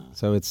 Yeah.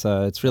 So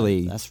it's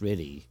really That's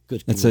really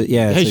good. it's a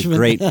engagement.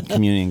 great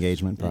community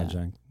engagement Yeah.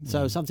 project.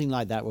 So something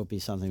like that would be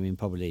something we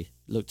probably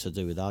look to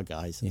do with our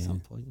guys at some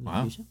point. In the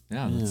Wow. future.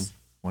 Yeah, that's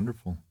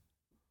wonderful.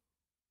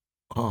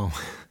 Oh,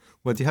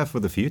 what do you have for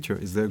the future?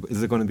 Is there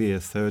going to be a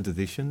 3rd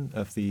edition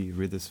of the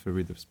Readers for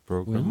Readers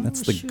program? Well,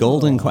 That's the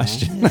golden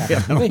question.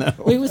 Yeah.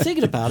 we were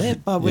thinking about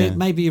it, but we Yeah.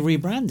 maybe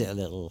rebrand it a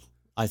little.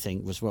 I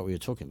think was what we were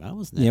talking about,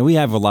 wasn't it? Yeah, we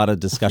have a lot of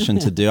discussion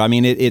to do. I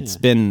mean, it's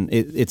been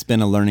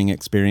a learning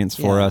experience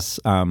for us,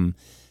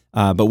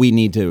 but we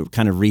need to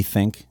kind of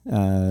rethink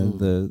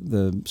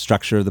the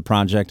structure of the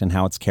project and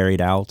how it's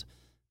carried out,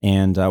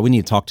 and we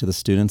need to talk to the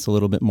students a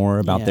little bit more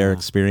about their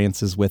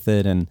experiences with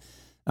it, and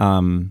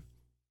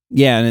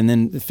and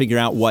then figure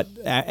out what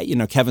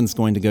Kevin's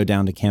going to go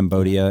down to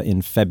Cambodia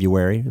in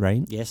February,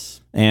 right?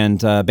 Yes. And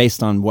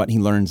based on what he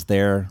learns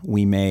there,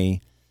 we may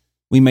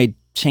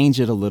change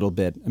it a little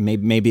bit.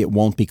 Maybe it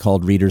won't be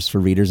called Readers for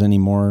Readers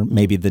anymore.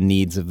 Maybe the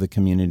needs of the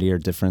community are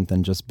different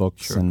than just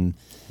books, and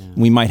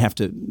we might have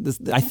to.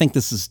 I think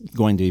this is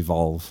going to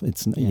evolve.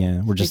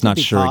 We're just not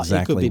sure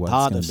exactly It could be what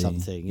part it's of going to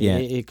be. something. Yeah,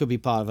 It could be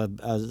part of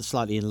a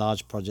slightly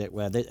enlarged project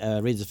where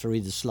Readers for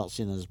Readers slots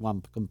in as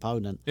one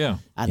component. Yeah.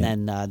 And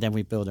then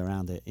we build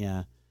around it.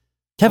 Yeah.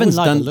 Kevin's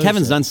I would like to lose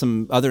Kevin's it. done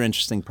some other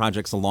interesting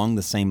projects along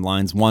the same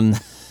lines. One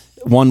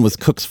was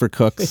Cooks for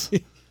Cooks,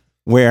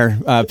 where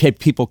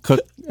people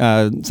cook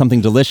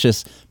something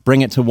delicious,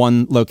 bring it to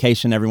one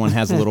location, everyone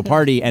has a little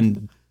party,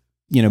 and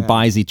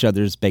buys each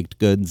other's baked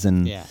goods,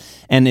 and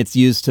it's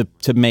used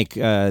to make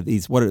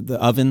these, what are the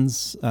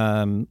ovens,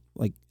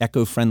 like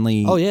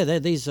eco-friendly. Oh yeah,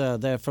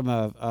 they're from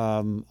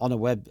on a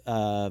web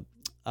an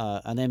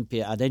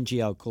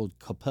NGO called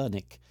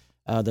Copernic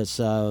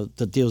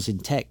that deals in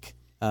tech.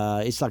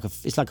 It's like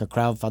a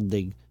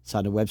crowdfunding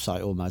sort of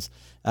website almost,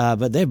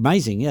 but they're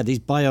amazing. Yeah, these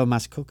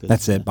biomass cookers.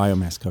 That's it,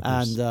 biomass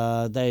cookers.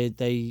 And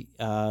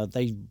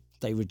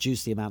they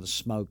reduce the amount of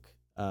smoke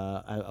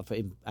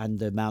and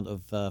the amount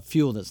of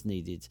fuel that's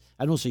needed,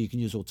 and also you can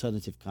use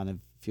alternative kind of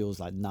fuels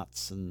like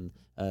nuts and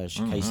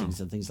casings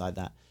and things like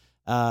that.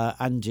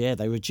 And yeah,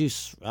 they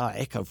reduce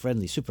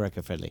super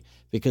eco-friendly,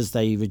 because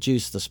they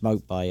reduce the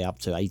smoke by up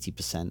to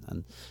 80%,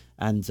 and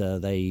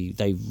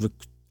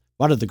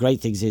one of the great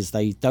things is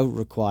they don't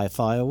require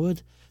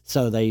firewood,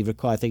 so they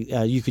require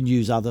you can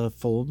use other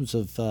forms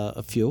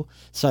of fuel.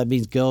 So it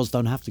means girls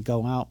don't have to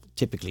go out.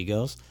 Typically,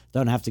 girls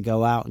don't have to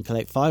go out and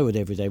collect firewood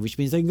every day, which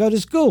means they can go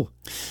to school.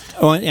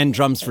 Oh, and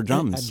drums for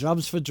drums. And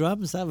drums for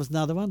drums. That was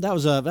another one. That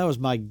was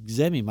my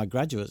Zemi, my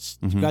graduate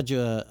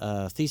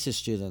thesis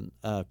student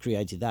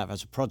created that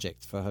as a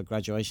project for her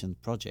graduation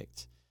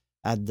project.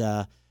 And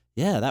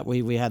we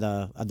had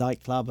a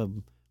nightclub,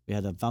 and we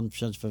had a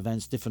bunch of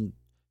events. Different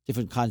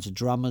kinds of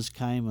drummers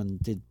came and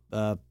did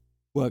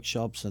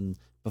workshops and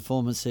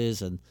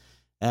performances, and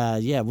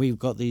we've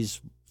got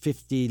these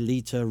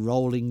 50-liter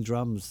rolling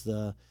drums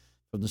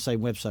from the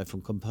same website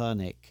from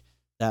Copernic.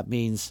 That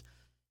means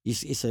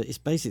it's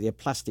basically a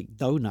plastic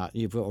donut.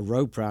 You've got a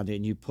rope around it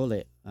and you pull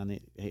it, and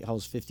it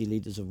holds 50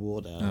 liters of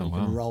water. And you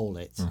can roll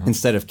it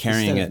instead of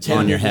carrying it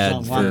on your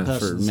head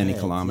for many head.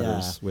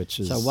 kilometers. Yeah. Which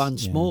is so one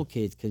small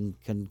kid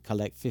can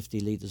collect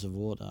 50 liters of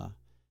water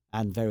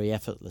and very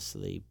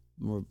effortlessly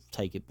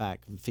take it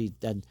back and feed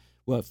and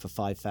work for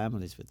 5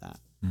 families with that.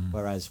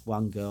 Whereas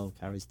one girl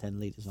carries 10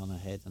 liters on her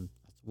head and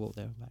has to walk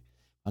there and back.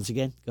 Once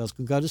again, girls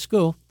can go to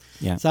school.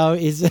 Yeah. So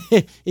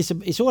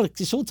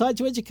it's all tied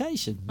to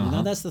education. You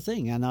know, that's the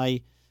thing. And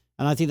I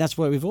think that's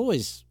where we've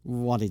always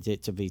wanted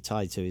it to be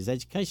tied to, is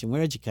education.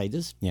 We're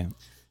educators. Yeah.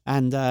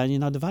 And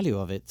the value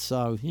of it.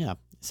 So yeah,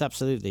 it's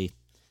absolutely.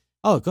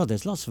 Oh God,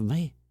 there's lots for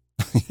me.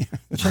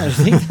 I'm trying to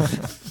think.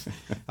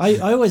 I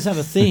always have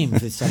a theme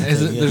for something.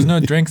 There's no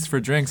drinks for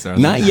drinks, are there?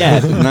 Not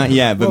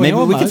yet. But maybe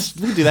we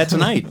could do that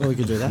tonight. Well, we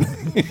could do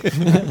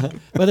that.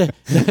 But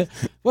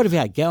what have you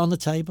had? Get on the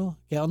table.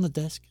 Get on the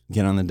desk.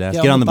 Get on the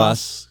desk. Get on the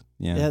bus.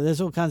 Yeah.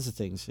 There's all kinds of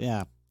things.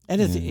 Yeah.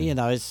 Anything.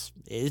 It's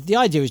the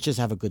idea is just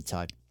have a good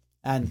time.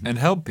 And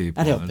help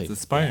people. It's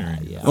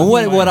inspiring. Yeah.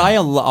 Well, what I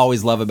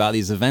always love about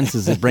these events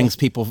is it brings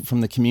people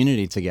from the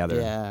community together.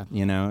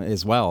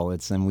 As well.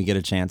 And we get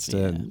a chance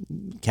to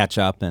catch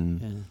up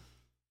and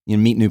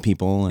meet new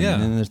people,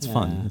 and it's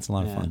fun. It's a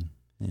lot of fun.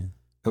 Yeah.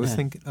 I was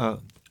thinking,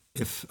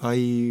 if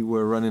I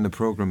were running a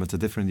program at a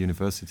different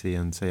university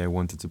and say I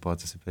wanted to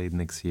participate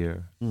next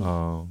year,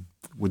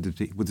 would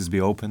this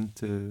be open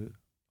to?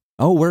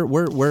 Oh,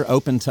 we're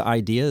open to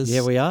ideas.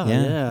 Yeah, we are.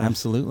 Yeah,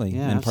 absolutely.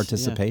 Yeah, and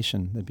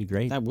participation. That'd be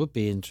great. That would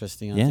be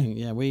interesting. I think.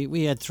 Yeah,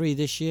 we had 3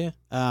 this year.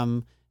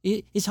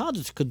 It's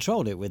harder to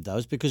control it with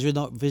those because we're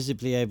not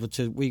visibly able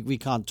to. We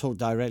can't talk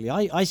directly.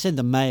 I send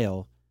a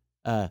mail.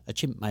 A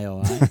chimp mail,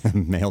 right?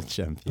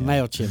 MailChimp. Yeah.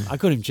 MailChimp. I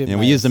call him chimp. Yeah,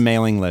 we use a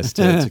mailing list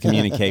to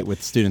communicate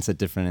with students at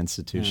different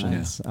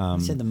institutions. I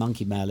send the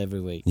monkey mail every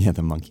week. Yeah,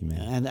 the monkey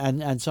mail.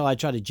 And so I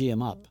try to G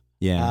them up.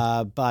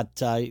 Yeah.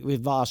 But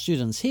with our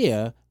students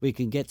here, we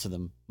can get to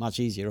them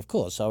much easier, of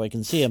course. So I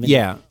can see them.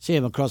 See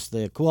them across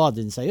the quad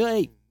and say,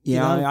 "Hey,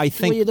 I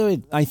think what are you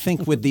doing?" I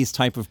think with these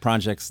type of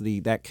projects,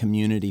 that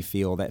community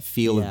feel, that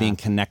feel of being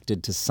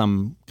connected to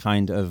some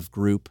kind of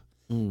group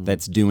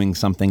that's doing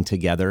something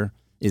together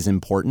is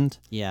important.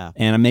 Yeah.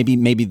 And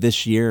maybe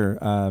this year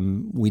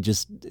we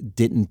just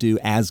didn't do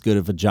as good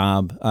of a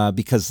job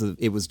because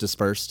it was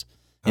dispersed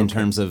in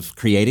terms of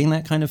creating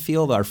that kind of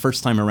feel. Our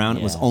first time around,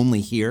 it was only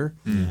here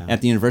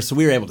at the university. So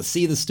we were able to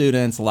see the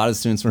students. A lot of the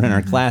students were in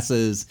our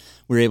classes.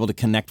 We were able to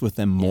connect with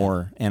them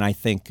more. And I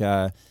think,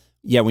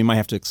 we might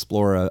have to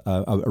explore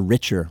a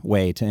richer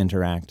way to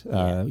interact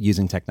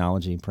using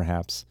technology,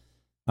 perhaps,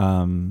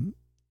 and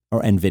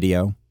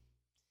video.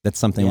 That's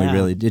something we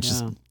really did,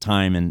 just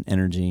time and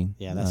energy.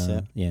 Yeah, that's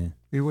it. Yeah.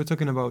 We were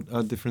talking about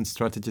different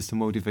strategies to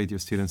motivate your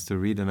students to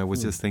read, and I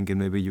was just thinking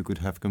maybe you could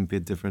have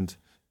compete different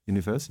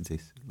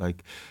universities,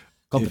 like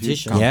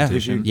competition. That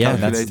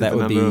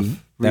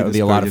would be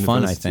a lot of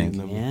fun, I think.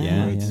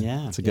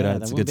 Yeah. It's a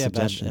good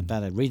suggestion.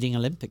 About a reading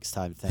Olympics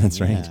type thing.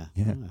 That's right.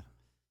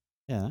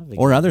 Yeah.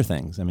 Or other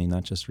things. I mean,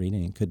 not just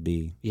reading. It could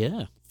be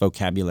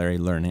vocabulary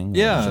learning.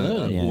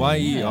 Absolutely.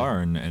 YER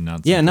and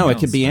not. It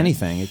could be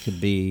anything. It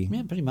could be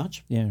pretty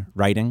much. Yeah,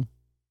 writing.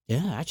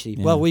 Yeah, actually.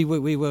 Yeah. Well, we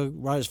were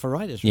Writers for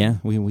Writers. Right? Yeah,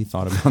 we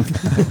thought about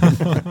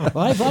that.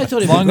 I thought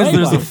as long as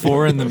there's a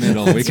 4 in the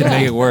middle, we can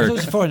make it work. As long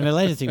as there's 4 in the middle,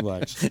 anything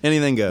works.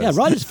 Anything goes. Yeah,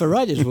 Writers for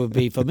Writers would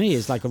be, for me,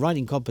 it's like a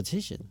writing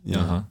competition.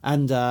 Yeah.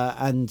 And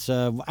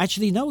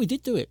actually, no, we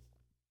did do it.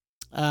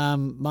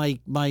 My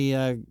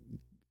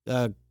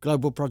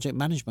global project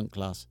management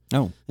class.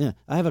 Oh. Yeah.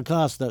 I have a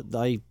class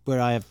where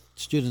I have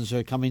students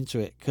who come into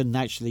it couldn't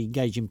actually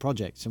engage in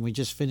projects, and we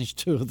just finished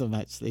 2 of them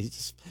actually.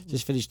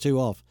 Just finished 2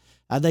 off.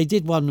 And they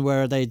did one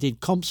where they did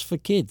comps for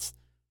kids.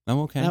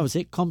 Oh, okay. That was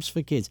it, comps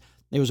for kids.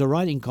 There was a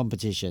writing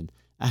competition,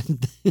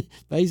 and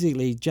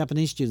basically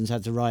Japanese students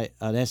had to write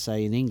an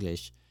essay in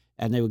English,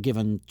 and they were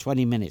given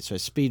 20 minutes, so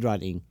it's speed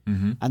writing.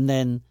 Mm-hmm. And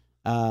then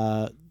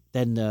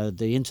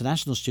the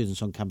international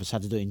students on campus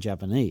had to do it in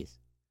Japanese.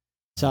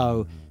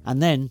 So,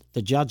 and then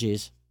the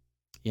judges,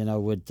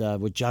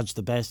 would judge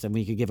the best, and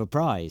we could give a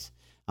prize.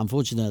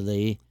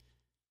 Unfortunately,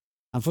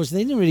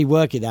 they didn't really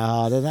work it that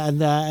hard,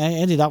 and I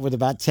ended up with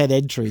about 10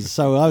 entries.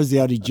 So I was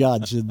the only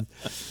judge, and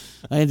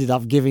I ended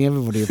up giving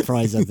everybody a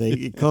prize. I think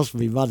it cost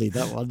me money,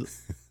 that one,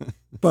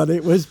 but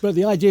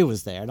the idea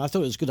was there, and I thought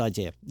it was a good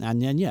idea.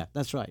 And then yeah,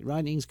 that's right.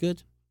 Writing's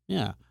good.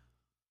 Yeah.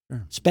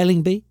 Sure.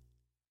 Spelling bee.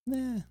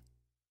 Yeah.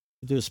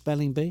 Do a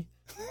spelling bee.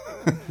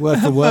 Word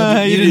for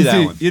word. You do didn't that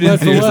see- one. You didn't Word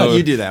for see word. so-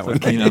 You do that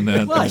one. so keen on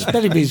that. Well,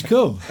 spelling bee's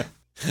cool.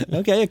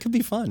 Okay, it could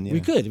be fun. Yeah. We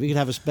could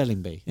have a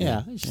spelling bee.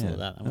 Yeah, I just Yeah.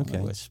 thought that.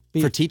 Okay.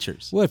 Be- For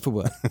teachers. word for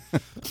word.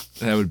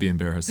 That would be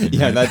embarrassing.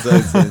 Yeah, right?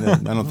 that's I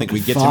don't think we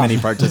get too Fun. many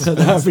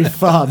participants. That'd be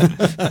fun.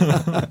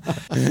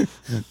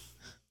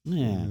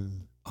 Yeah.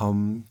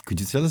 Could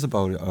you tell us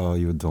about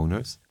your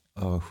donors?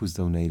 Who's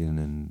donating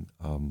and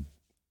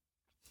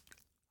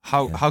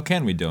How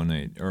can we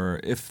donate? Or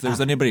if there's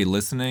anybody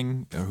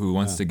listening who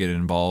wants to get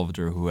involved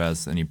or who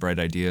has any bright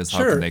ideas, how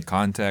Sure. can they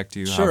contact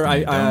you? Sure, How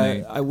can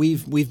they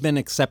donate? we've been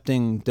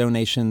accepting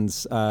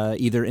donations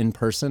either in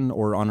person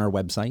or on our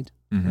website.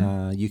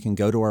 You can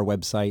go to our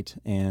website,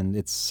 and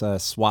it's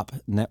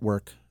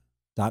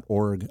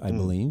swapnetwork.org, I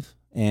believe,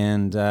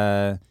 and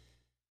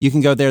you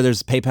can go there.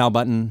 There's a PayPal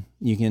button.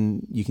 You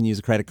can use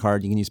a credit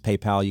card. You can use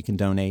PayPal. You can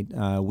donate.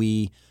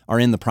 We are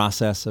in the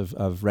process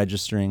of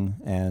registering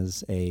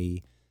as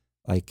a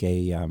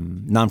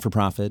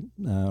non-for-profit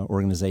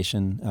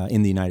organization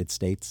in the United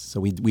States. So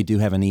we do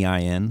have an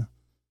EIN,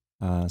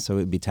 so it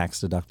would be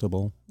tax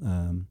deductible.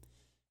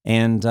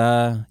 And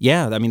I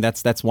mean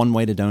that's one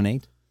way to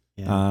donate.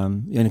 Yeah.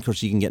 And of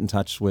course, you can get in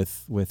touch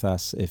with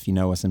us if you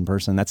know us in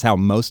person. That's how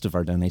most of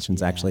our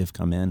donations actually have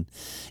come in.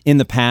 In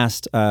the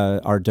past,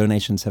 our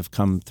donations have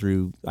come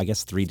through, I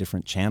guess, 3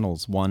 different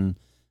channels. One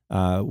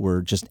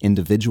were just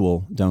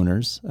individual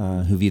donors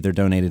who've either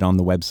donated on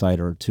the website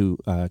or to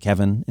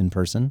Kevin in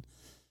person.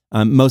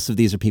 Most of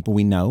these are people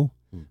we know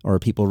or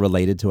people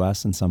related to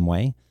us in some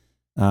way.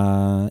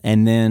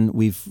 And then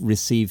we've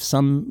received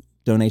some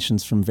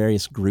donations from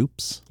various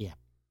groups. Yeah.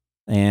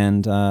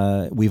 And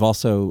we've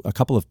also, a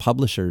couple of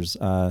publishers,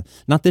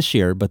 not this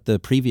year, but the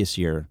previous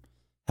year,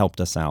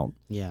 helped us out.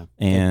 Yeah.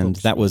 And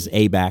Books, that was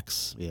really.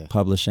 ABAX Yeah.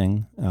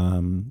 Publishing.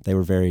 They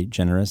were very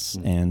generous.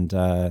 And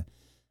I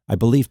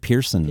believe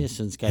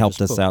Pearson's gave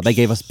helped us out. They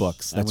gave us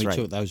books. And That's we right.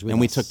 took those with and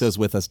we us. took those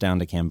with us down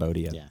to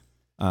Cambodia. Yeah.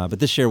 But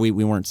this year we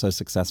weren't so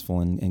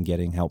successful in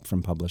getting help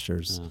from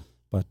publishers. No.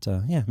 But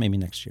yeah, maybe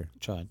next year.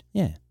 Tried.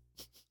 Yeah.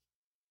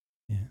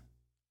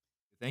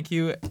 Thank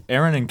you,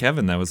 Aaron and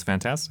Kevin. That was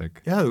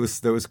fantastic. yeah,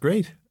 that was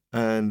great,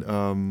 and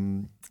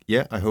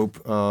I hope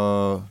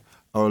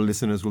our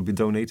listeners will be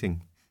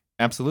donating.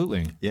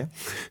 Absolutely. Yeah.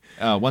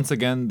 Once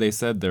again, they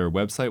said their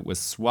website was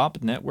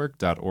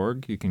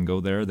swapnetwork.org. You can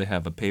go there. They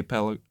have a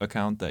PayPal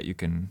account that you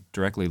can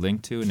directly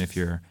link to, and if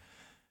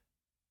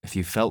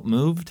you felt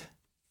moved,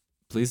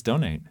 please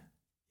donate.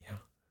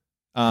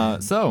 Yeah.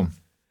 So,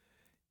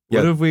 Yeah.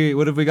 what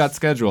have we got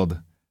scheduled?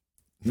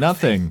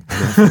 Nothing.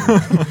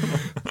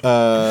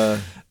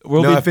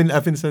 No, I've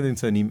been sending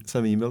some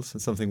emails,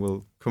 and something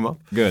will come up.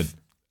 Good.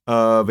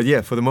 But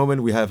yeah, for the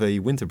moment we have a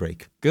winter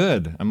break.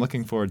 Good. I'm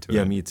looking forward to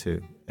Yeah, it. me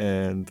too.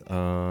 And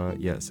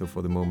so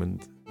for the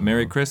moment,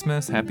 Merry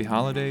Christmas, Happy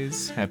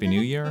Holidays, Happy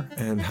New Year,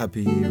 and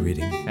happy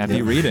reading.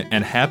 Happy reading,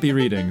 and happy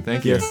reading.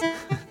 Thank you. Yes.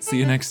 See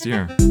you next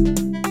year.